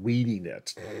up reading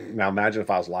it. Now imagine if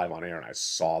I was live on air and I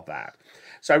saw that.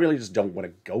 So I really just don't want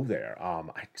to go there.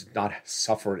 I did not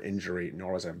suffer an injury,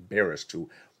 nor was I embarrassed to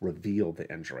reveal the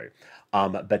injury.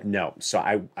 But no, so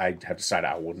I have decided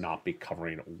I will not be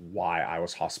covering why I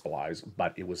was hospitalized,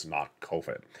 but it was not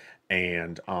COVID.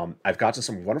 And I've gotten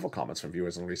some wonderful comments from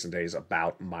viewers in recent days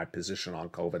about my position on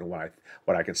COVID, and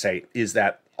what I can say is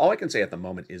that all I can say at the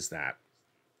moment is that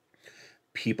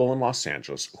people in Los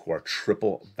Angeles who are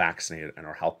triple vaccinated and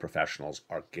are health professionals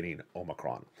are getting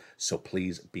Omicron. So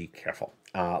please be careful.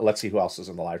 Let's see who else is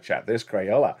in the live chat. There's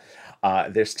Crayola.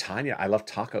 There's Tanya. I love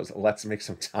tacos. Let's make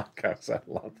some tacos. I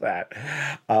love that.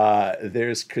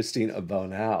 There's Christine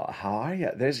Bonell. How are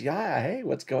you? There's Yaya. Hey,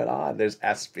 what's going on? There's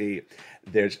SB.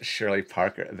 There's Shirley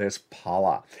Parker. There's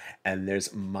Paula. And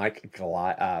there's Mike.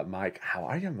 Mike, how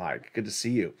are you, Mike? Good to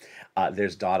see you.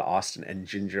 There's Dodd Austin and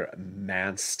Ginger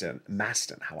Maston.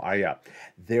 How are you?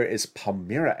 There is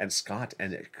Palmyra and Scott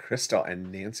and Crystal and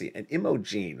Nancy and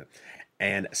Imogen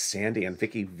and Sandy and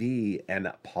Vicky V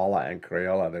and Paula and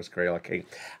Crayola. There's Crayola King.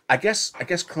 I guess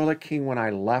Crayola King when I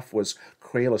left was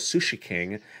Crayola Sushi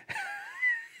King.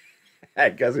 I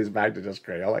guess he's back to just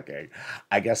Crayola King.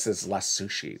 I guess there's less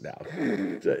sushi now.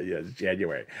 Yeah, it's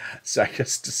January. So I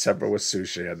guess December was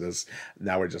sushi, and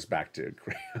now we're just back to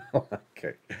Crayola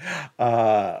King.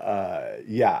 I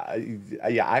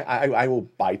will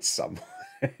bite some.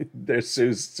 There's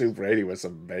Sue Brady with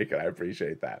some bacon. I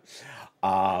appreciate that.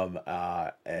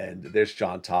 And there's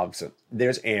John Thompson.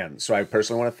 There's Anne. So I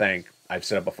personally want to thank, I've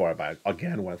said it before, but I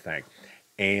again want to thank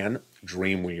Anne,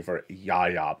 Dreamweaver,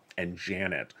 Yaya, and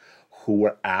Janet, who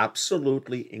were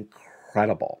absolutely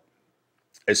incredible.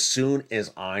 As soon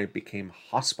as I became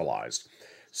hospitalized,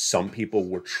 some people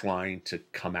were trying to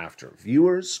come after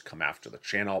viewers, come after the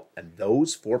channel, and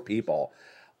those four people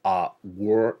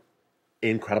were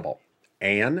incredible.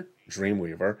 Anne,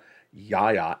 Dreamweaver,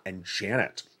 Yaya, and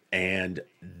Janet. And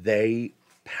they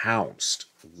pounced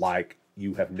like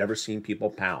you have never seen people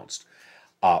pounced.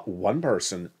 One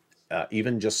person,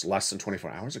 even just less than 24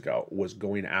 hours ago, was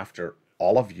going after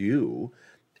all of you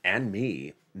and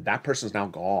me. That person's now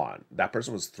gone. That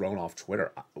person was thrown off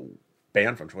Twitter,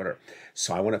 banned from Twitter.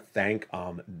 So I want to thank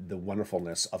the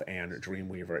wonderfulness of Anne,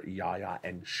 Dreamweaver, Yaya,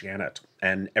 and Janet,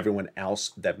 and everyone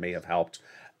else that may have helped.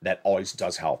 That always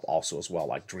does help also as well,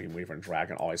 like Dreamweaver and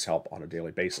Dragon always help on a daily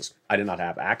basis. I did not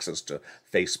have access to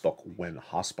Facebook when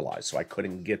hospitalized, so I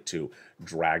couldn't get to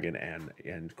Dragon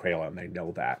and Crayola, and they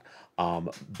know that.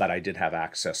 But I did have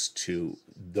access to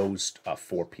those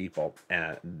four people,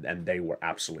 and they were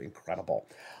absolutely incredible.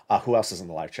 Who else is in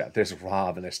the live chat? There's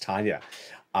Rob and there's Tanya.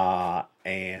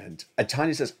 And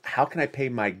Tanya says, how can I pay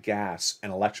my gas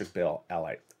and electric bill,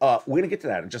 LA? We're going to get to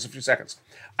that in just a few seconds.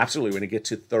 Absolutely. We're going to get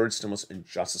to third stimulus in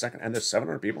just a second. And there's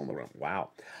 700 people in the room. Wow.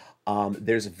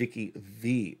 There's Vicky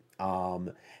V.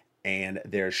 And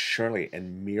there's Shirley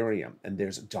and Miriam. And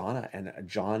there's Donna and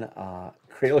John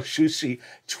Crayola Sushi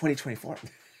 2024.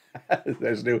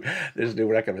 There's new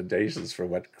recommendations for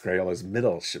what Crayola's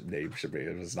middle name should be.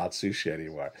 It's not sushi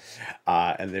anymore.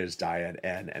 And there's Diane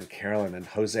and Carolyn and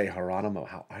Jose Geronimo.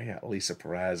 How are you? Lisa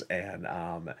Perez and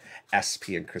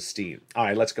SP and Christine. All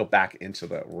right, let's go back into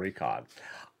the recon.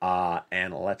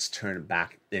 And let's turn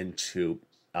back into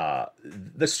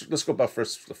let's go about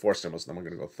first the fourth stimulus, and then we're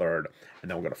going to go third, and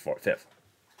then we're going to fifth.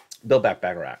 Build Back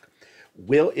Better Act.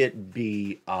 Will it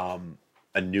be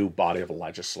a new body of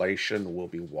legislation? Will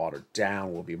be watered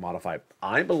down? Will be modified?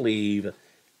 I believe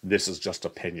this is just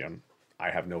opinion.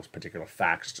 I have no particular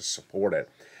facts to support it.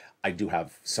 I do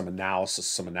have some analysis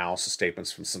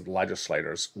statements from some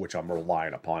legislators, which I'm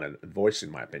relying upon and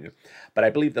voicing my opinion. But I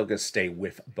believe they're going to stay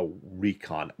with the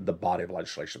recon, the body of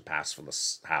legislation passed from the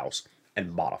House,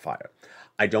 and modify it.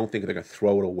 I don't think they're going to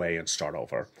throw it away and start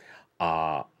over.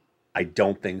 I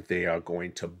don't think they are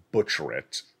going to butcher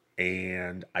it,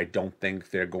 and I don't think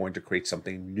they're going to create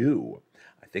something new.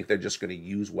 I think they're just going to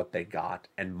use what they got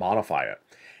and modify it.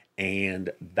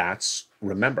 And that's,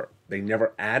 remember, they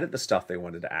never added the stuff they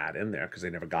wanted to add in there because they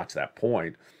never got to that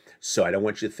point. So I don't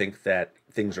want you to think that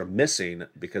things are missing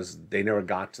because they never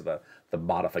got to the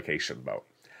modification mode.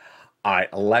 All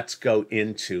right, let's go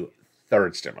into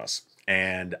third stimulus.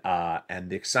 And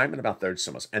the excitement about third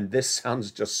stimulus. And this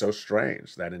sounds just so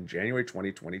strange that in January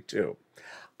 2022,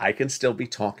 I can still be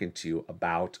talking to you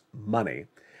about money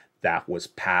that was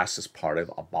passed as part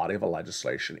of a body of a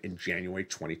legislation in January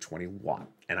 2021.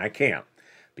 And I can,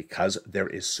 because there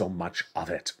is so much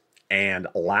of it. And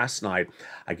last night,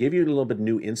 I gave you a little bit of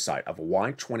new insight of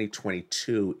why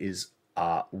 2022 is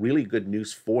really good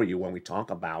news for you when we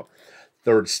talk about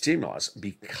third stimulus,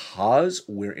 because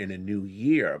we're in a new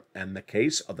year. And the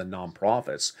case of the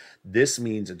nonprofits, this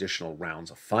means additional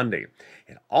rounds of funding.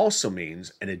 It also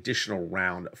means an additional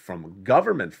round from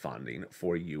government funding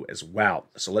for you as well.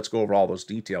 So let's go over all those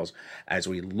details as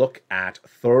we look at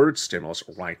third stimulus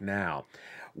right now,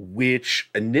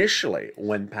 which initially,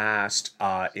 when passed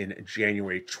in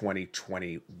January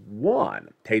 2021,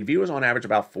 paid viewers on average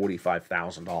about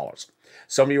 $45,000.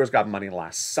 Some viewers got money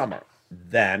last summer.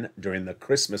 Then, during the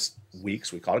Christmas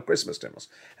weeks, we call it Christmas stimulus,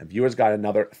 and viewers got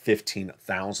another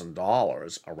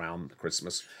 $15,000 around the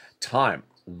Christmas time.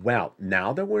 Well,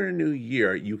 now that we're in a new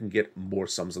year, you can get more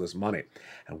sums of this money.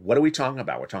 And what are we talking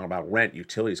about? We're talking about rent,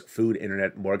 utilities, food,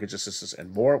 internet, mortgage assistance,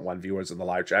 and more. One viewer is in the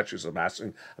live chat. She's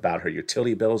asking about her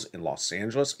utility bills in Los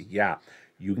Angeles. Yeah,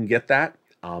 you can get that.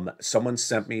 Someone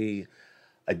sent me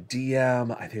a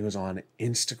DM, I think it was on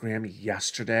Instagram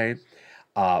yesterday,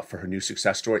 for her new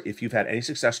success story. If you've had any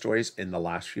success stories in the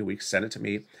last few weeks, send it to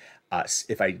me.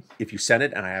 If you send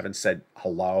it and I haven't said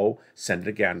hello, send it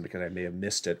again because I may have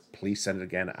missed it. Please send it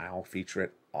again. I'll feature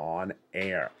it on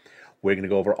air. We're going to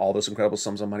go over all those incredible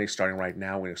sums of money starting right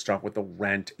now. We're going to start with the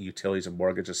rent, utilities, and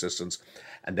mortgage assistance.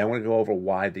 And then we're going to go over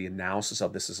why the analysis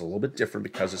of this is a little bit different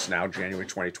because it's now January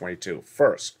 2022.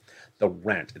 First, the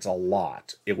rent. It's a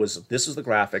lot. This is the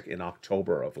graphic in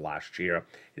October of last year.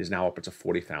 It is now upwards of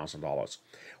 $40,000.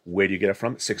 Where do you get it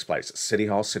from? 6 places: City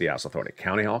Hall, City House Authority;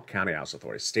 County Hall, County House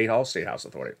Authority; State Hall, State House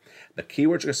Authority. The keywords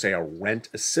you're going to say are rent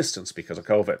assistance because of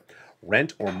COVID,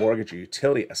 rent or mortgage or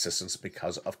utility assistance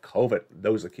because of COVID.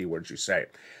 Those are the keywords you say.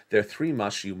 There are 3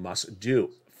 musts you must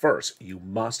do. First, you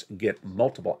must get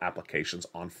multiple applications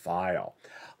on file.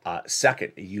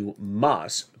 Second, you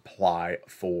must apply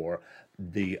for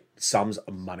the sums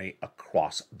of money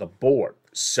across the board.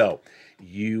 So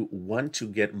you want to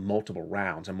get multiple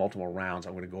rounds, and multiple rounds,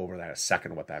 I'm going to go over that in a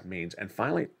second, what that means. And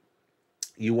finally,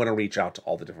 you want to reach out to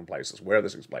all the different places. Where are the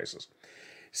 6 places?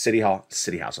 City Hall,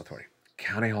 City House Authority;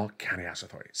 County Hall, County House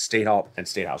Authority; State Hall, and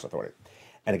State House Authority.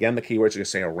 And again, the keywords you're going to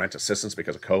say are rent assistance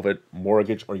because of COVID,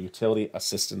 mortgage or utility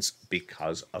assistance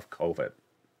because of COVID.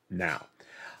 Now,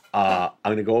 I'm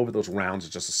going to go over those rounds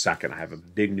in just a second. I have a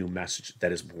big new message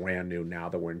that is brand new now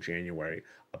that we're in January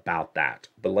about that.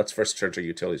 But let's first turn to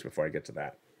utilities before I get to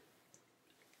that.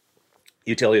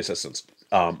 Utility assistance.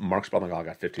 Mark's brother-in-law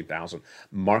got $15,000.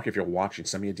 Mark, if you're watching,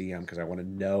 send me a DM because I want to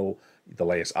know the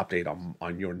latest update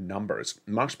on your numbers.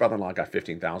 Mark's brother-in-law got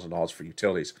 $15,000 for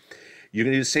utilities. You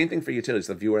can do the same thing for utilities.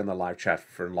 The viewer in the live chat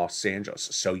for Los Angeles.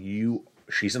 So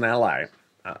she's in LA,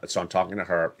 so I'm talking to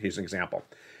her. Here's an example.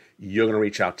 You're going to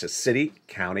reach out to city,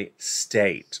 county,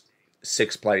 state.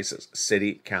 6 places: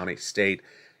 city, county, state,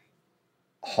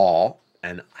 hall,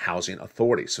 and housing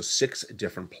authority. So 6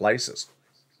 different places.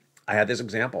 I had this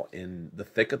example in the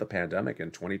thick of the pandemic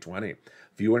in 2020.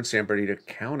 Viewer in San Bernardino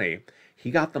County, he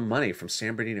got the money from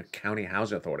San Bernardino County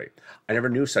Housing Authority. I never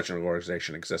knew such an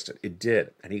organization existed. It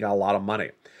did, and he got a lot of money.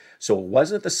 So it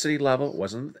wasn't at the city level, it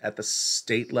wasn't at the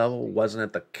state level, it wasn't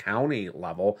at the county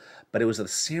level, but it was at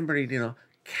the San Bernardino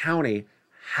County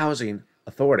Housing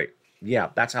Authority. Yeah,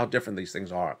 that's how different these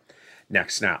things are.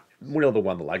 Next, SNAP. We know the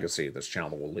legacy of this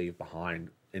channel will leave behind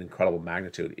in incredible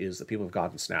magnitude is the people who've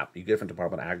gotten SNAP. You get it from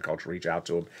Department of Agriculture, reach out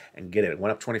to them and get it. It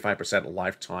went up 25%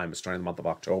 lifetime starting the month of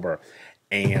October.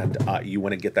 And you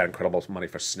want to get that incredible money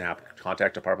for SNAP,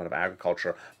 contact Department of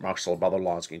Agriculture. Mark's little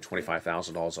brother-in-law is getting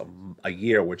 $25,000 a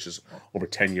year, which is over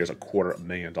 10 years,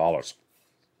 $250,000.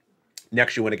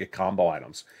 Next, you want to get combo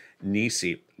items.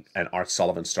 Nisi and Art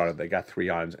Sullivan started. They got 3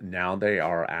 items. Now they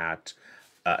are at,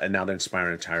 and now they're inspiring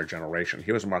an entire generation.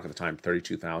 Here was Mark at the time,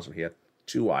 $32,000. He had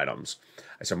 2 items.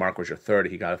 I said, Mark, was your third?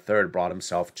 He got a third, brought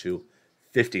himself to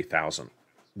 $50,000.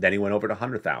 Then he went over to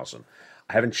 $100,000.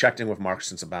 I haven't checked in with Mark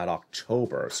since about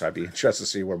October, so I'd be interested to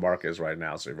see where Mark is right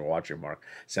now. So if you're watching, Mark,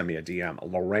 send me a DM.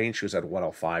 Lorraine, she was at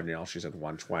 105 now. She's at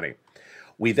 120.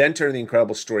 We then turn to the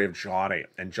incredible story of Johnny,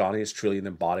 and Johnny is truly an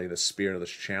embody of the spirit of this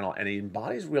channel, and he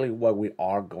embodies really what we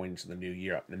are going to the new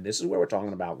year. And this is where we're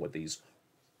talking about with these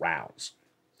rounds.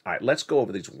 All right, let's go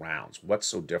over these rounds. What's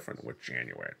so different with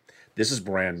January? This is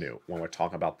brand new when we're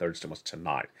talking about third stimulus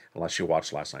tonight, unless you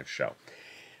watched last night's show.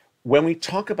 When we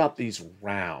talk about these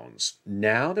rounds,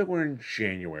 now that we're in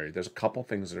January, there's a couple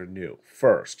things that are new.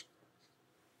 First,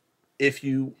 if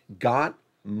you got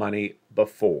money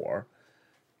before,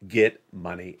 get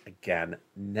money again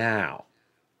now.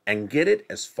 and get it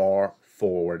as far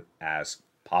forward as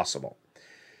possible.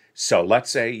 So let's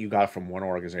say you got it from one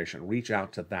organization, reach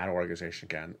out to that organization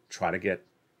again, try to get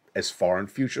as far in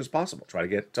future as possible. Try to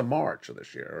get to March of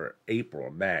this year or April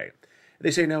or May. If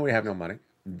they say no, we have no money.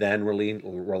 Then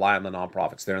rely on the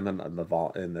nonprofits. They're in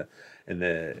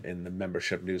the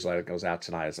membership newsletter that goes out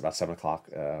tonight. It's about 7 o'clock.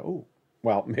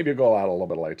 Well, maybe it'll go out a little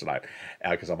bit late tonight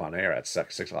because I'm on air at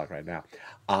 6 o'clock right now.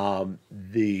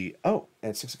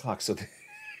 At 6 o'clock. So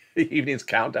the evening's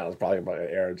countdown is probably going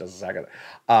to air in just a second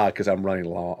because I'm running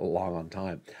long on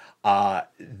time.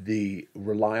 The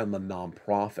rely on the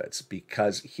nonprofits,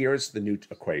 because here's the new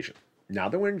equation. Now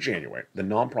that we're in January, the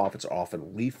nonprofits are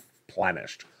often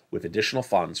replenished with additional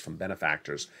funds from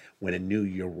benefactors when a new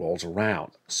year rolls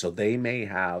around. So they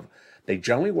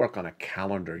generally work on a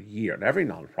calendar year. And every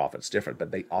nonprofit's different,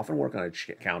 but they often work on a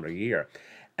calendar year.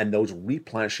 And those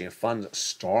replenishing of funds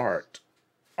start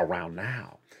around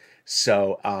now.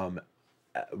 So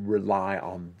rely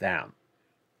on them.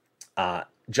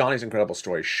 Johnny's incredible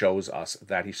story shows us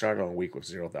that he started on a week with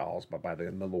 $0, but by the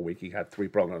end of the week, he got 3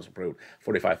 programs approved,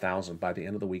 $45,000. By the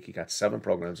end of the week, he got 7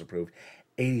 programs approved,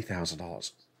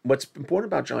 $80,000. What's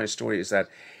important about Johnny's story is that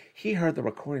he heard the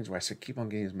recordings where I said, keep on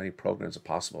getting as many programs as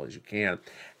possible as you can.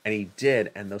 And he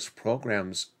did. And those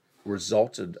programs were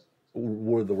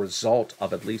the result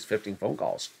of at least 15 phone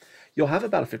calls. You'll have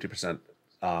about a 50%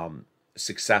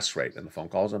 success rate in the phone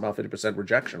calls and about 50%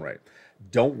 rejection rate.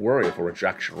 Don't worry for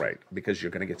rejection rate because you're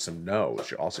going to get some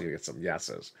no's. You're also going to get some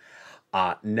yeses.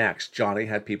 Next, Johnny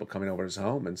had people coming over his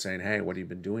home and saying, hey, what have you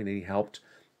been doing? And he helped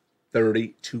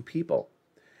 32 people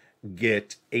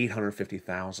get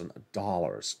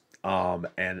 $850,000.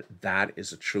 And that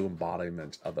is a true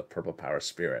embodiment of the Purple Power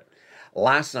Spirit.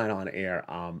 Last night on air,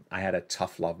 I had a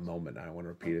tough love moment. I want to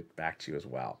repeat it back to you as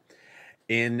well.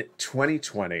 In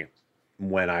 2020,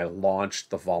 when I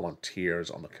launched the volunteers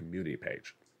on the community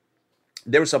page,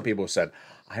 there were some people who said,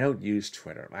 I don't use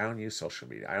Twitter. I don't use social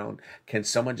media. Can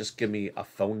someone just give me a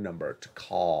phone number to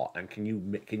call? And can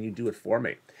you do it for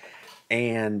me?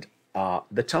 And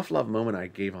the tough love moment I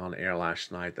gave on air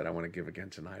last night that I want to give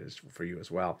again tonight is for you as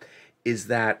well, is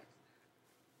that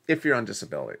if you're on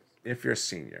disability, if you're a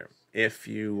senior, if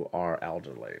you are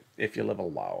elderly, if you live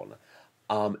alone,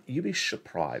 you'd be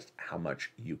surprised how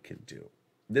much you can do.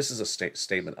 This is a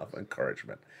statement of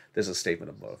encouragement. This is a statement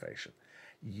of motivation.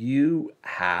 You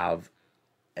have,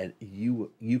 and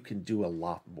you can do a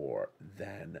lot more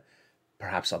than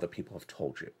perhaps other people have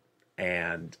told you.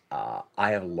 And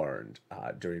I have learned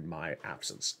during my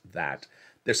absence that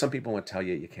there's some people who want to tell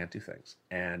you you can't do things.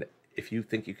 And if you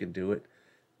think you can do it,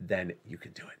 then you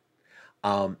can do it.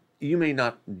 You may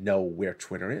not know where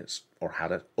Twitter is or how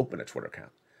to open a Twitter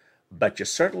account, but you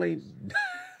certainly...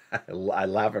 I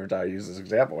laugh every time I use this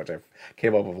example, which I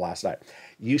came up with last night.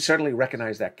 You certainly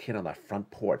recognize that kid on that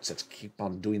front porch that's keep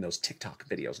on doing those TikTok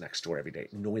videos next door every day,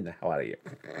 annoying the hell out of you.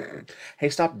 Hey,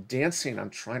 stop dancing. I'm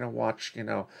trying to watch,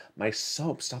 my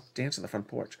soap. Stop dancing on the front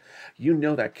porch. You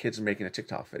know that kid's making a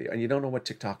TikTok video, and you don't know what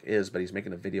TikTok is, but he's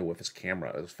making a video with his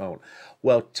camera, his phone.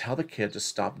 Well, tell the kid to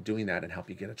stop doing that and help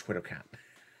you get a Twitter account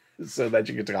so that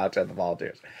you can contact the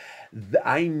volunteers.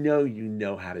 I know you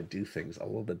know how to do things a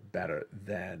little bit better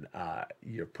than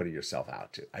you're putting yourself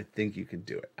out to. I think you can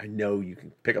do it. I know you can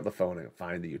pick up the phone and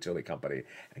find the utility company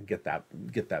and get that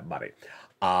money.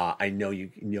 I know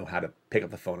you know how to pick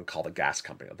up the phone and call the gas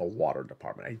company or the water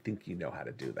department. I think you know how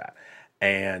to do that.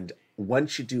 And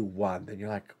once you do one, then you're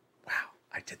like, wow,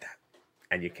 I did that.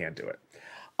 And you can't do it.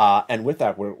 And with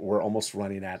that, we're almost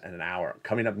running at an hour.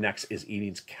 Coming up next is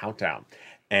Evening's Countdown.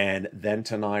 And then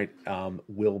tonight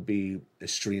will be the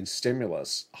Stream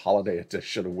Stimulus Holiday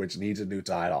Edition, which needs a new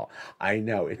title. I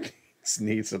know it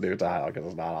needs a new title because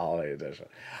it's not a holiday edition.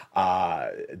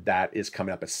 That is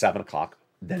coming up at 7 o'clock.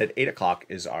 Then at 8 o'clock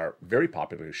is our very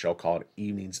popular show called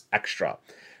Evening's Extra.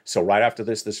 So right after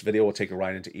this video will take you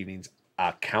right into Evening's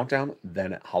Countdown,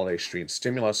 then Holiday Stream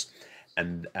Stimulus,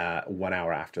 and 1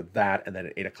 hour after that, and then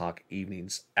at 8 o'clock,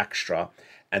 Evening's Extra.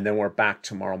 And then we're back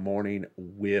tomorrow morning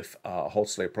with a whole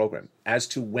slate program as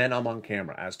to when I'm on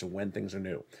camera, as to when things are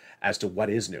new, as to what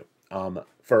is new.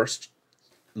 First,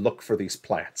 look for these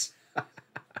plants.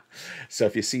 So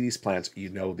if you see these plants, you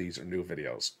know these are new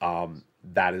videos.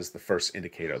 That is the first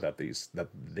indicator that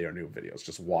they are new videos.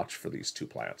 Just watch for these 2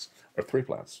 plants or 3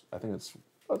 plants. I think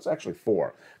it's actually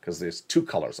 4 because there's 2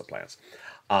 colors of plants.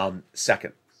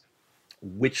 Second,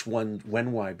 which one,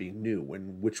 when will I be new?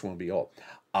 Which one will be old?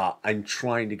 I'm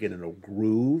trying to get in a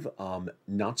groove,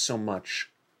 not so much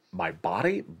my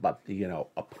body, but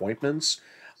appointments.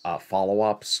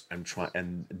 follow-ups. I'm trying,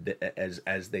 and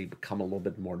as they become a little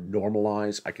bit more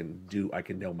normalized, I can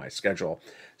know my schedule.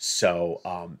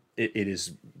 So it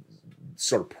is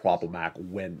sort of problematic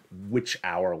when which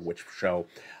hour, which show.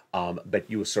 But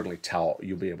you will certainly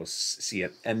you'll be able to see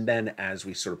it. And then as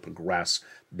we sort of progress,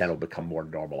 then it'll become more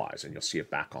normalized and you'll see it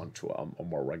back onto a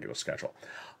more regular schedule.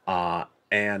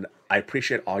 And I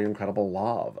appreciate all your incredible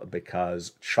love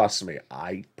because trust me,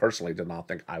 I personally did not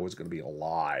think I was going to be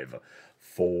alive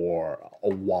for a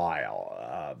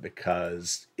while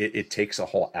because it takes a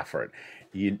whole effort.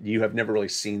 You have never really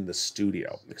seen the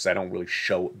studio because I don't really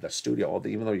show the studio,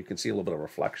 even though you can see a little bit of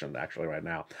reflection actually right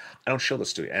now. I don't show the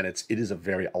studio, and it is a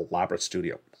very elaborate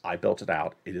studio. I built it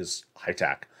out. It is high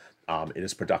tech. It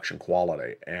is production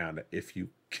quality, and if you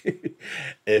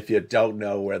if you don't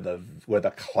know where the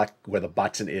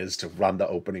button is to run the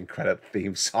opening credit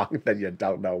theme song, then you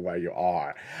don't know where you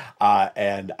are.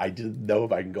 And I didn't know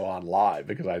if I can go on live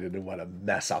because I didn't want to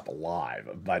mess up live.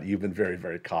 But you've been very,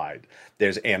 very kind.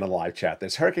 There's Anna in live chat.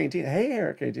 There's Hurricane Tina. Hey,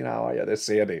 Hurricane Tina, how are you? There's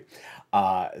Sandy.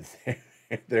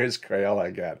 There's Crayola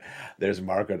again. There's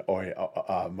Margaret.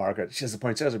 Margaret. She says the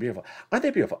poinsettias are beautiful. Aren't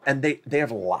they beautiful? And they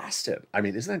have lasted. I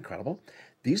mean, isn't that incredible?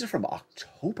 These are from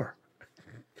October.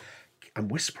 I'm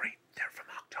whispering. They're from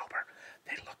October.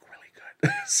 They look really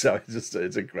good. So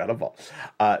it's incredible.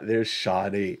 There's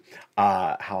Shawnee.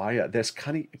 How are you? There's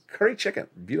curry chicken.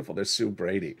 Beautiful. There's Sue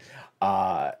Brady.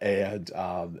 And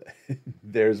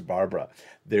there's Barbara.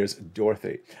 There's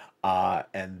Dorothy.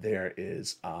 And there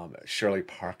is Shirley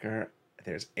Parker.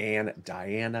 There's Anne,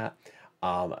 Diana.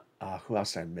 Who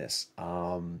else did I miss?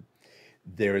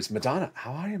 There is Madonna.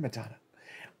 How are you, Madonna?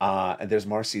 And there's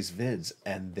Marcy's Vids,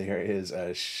 and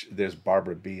there's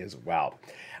Barbara B as well.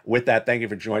 With that, thank you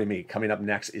for joining me. Coming up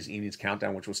next is Evening's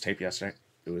Countdown, which was taped yesterday.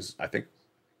 It was, I think,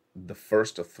 the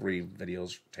first of 3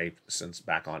 videos taped since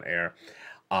back on air.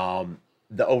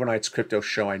 The Overnight's crypto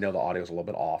show, I know the audio is a little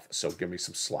bit off, so give me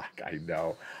some slack. I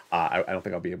know. I don't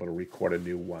think I'll be able to record a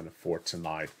new one for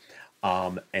tonight.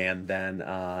 And then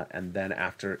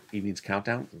after Evening's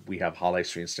Countdown, we have Holiday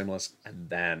Street and Stimulus, and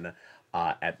then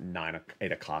at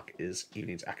 8 o'clock is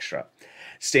Evening's Extra.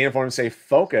 Stay informed, stay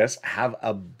focused. Have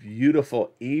a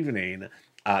beautiful evening.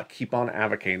 Keep on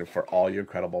advocating for all your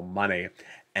incredible money.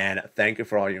 And thank you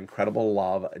for all your incredible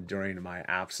love during my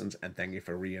absence. And thank you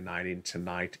for reuniting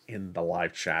tonight in the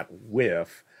live chat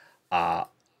with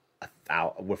about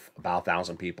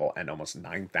 1,000 people and almost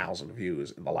 9,000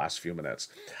 views in the last few minutes.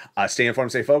 Stay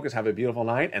informed, stay focused. Have a beautiful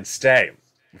night and stay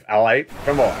with LALATE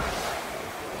for more.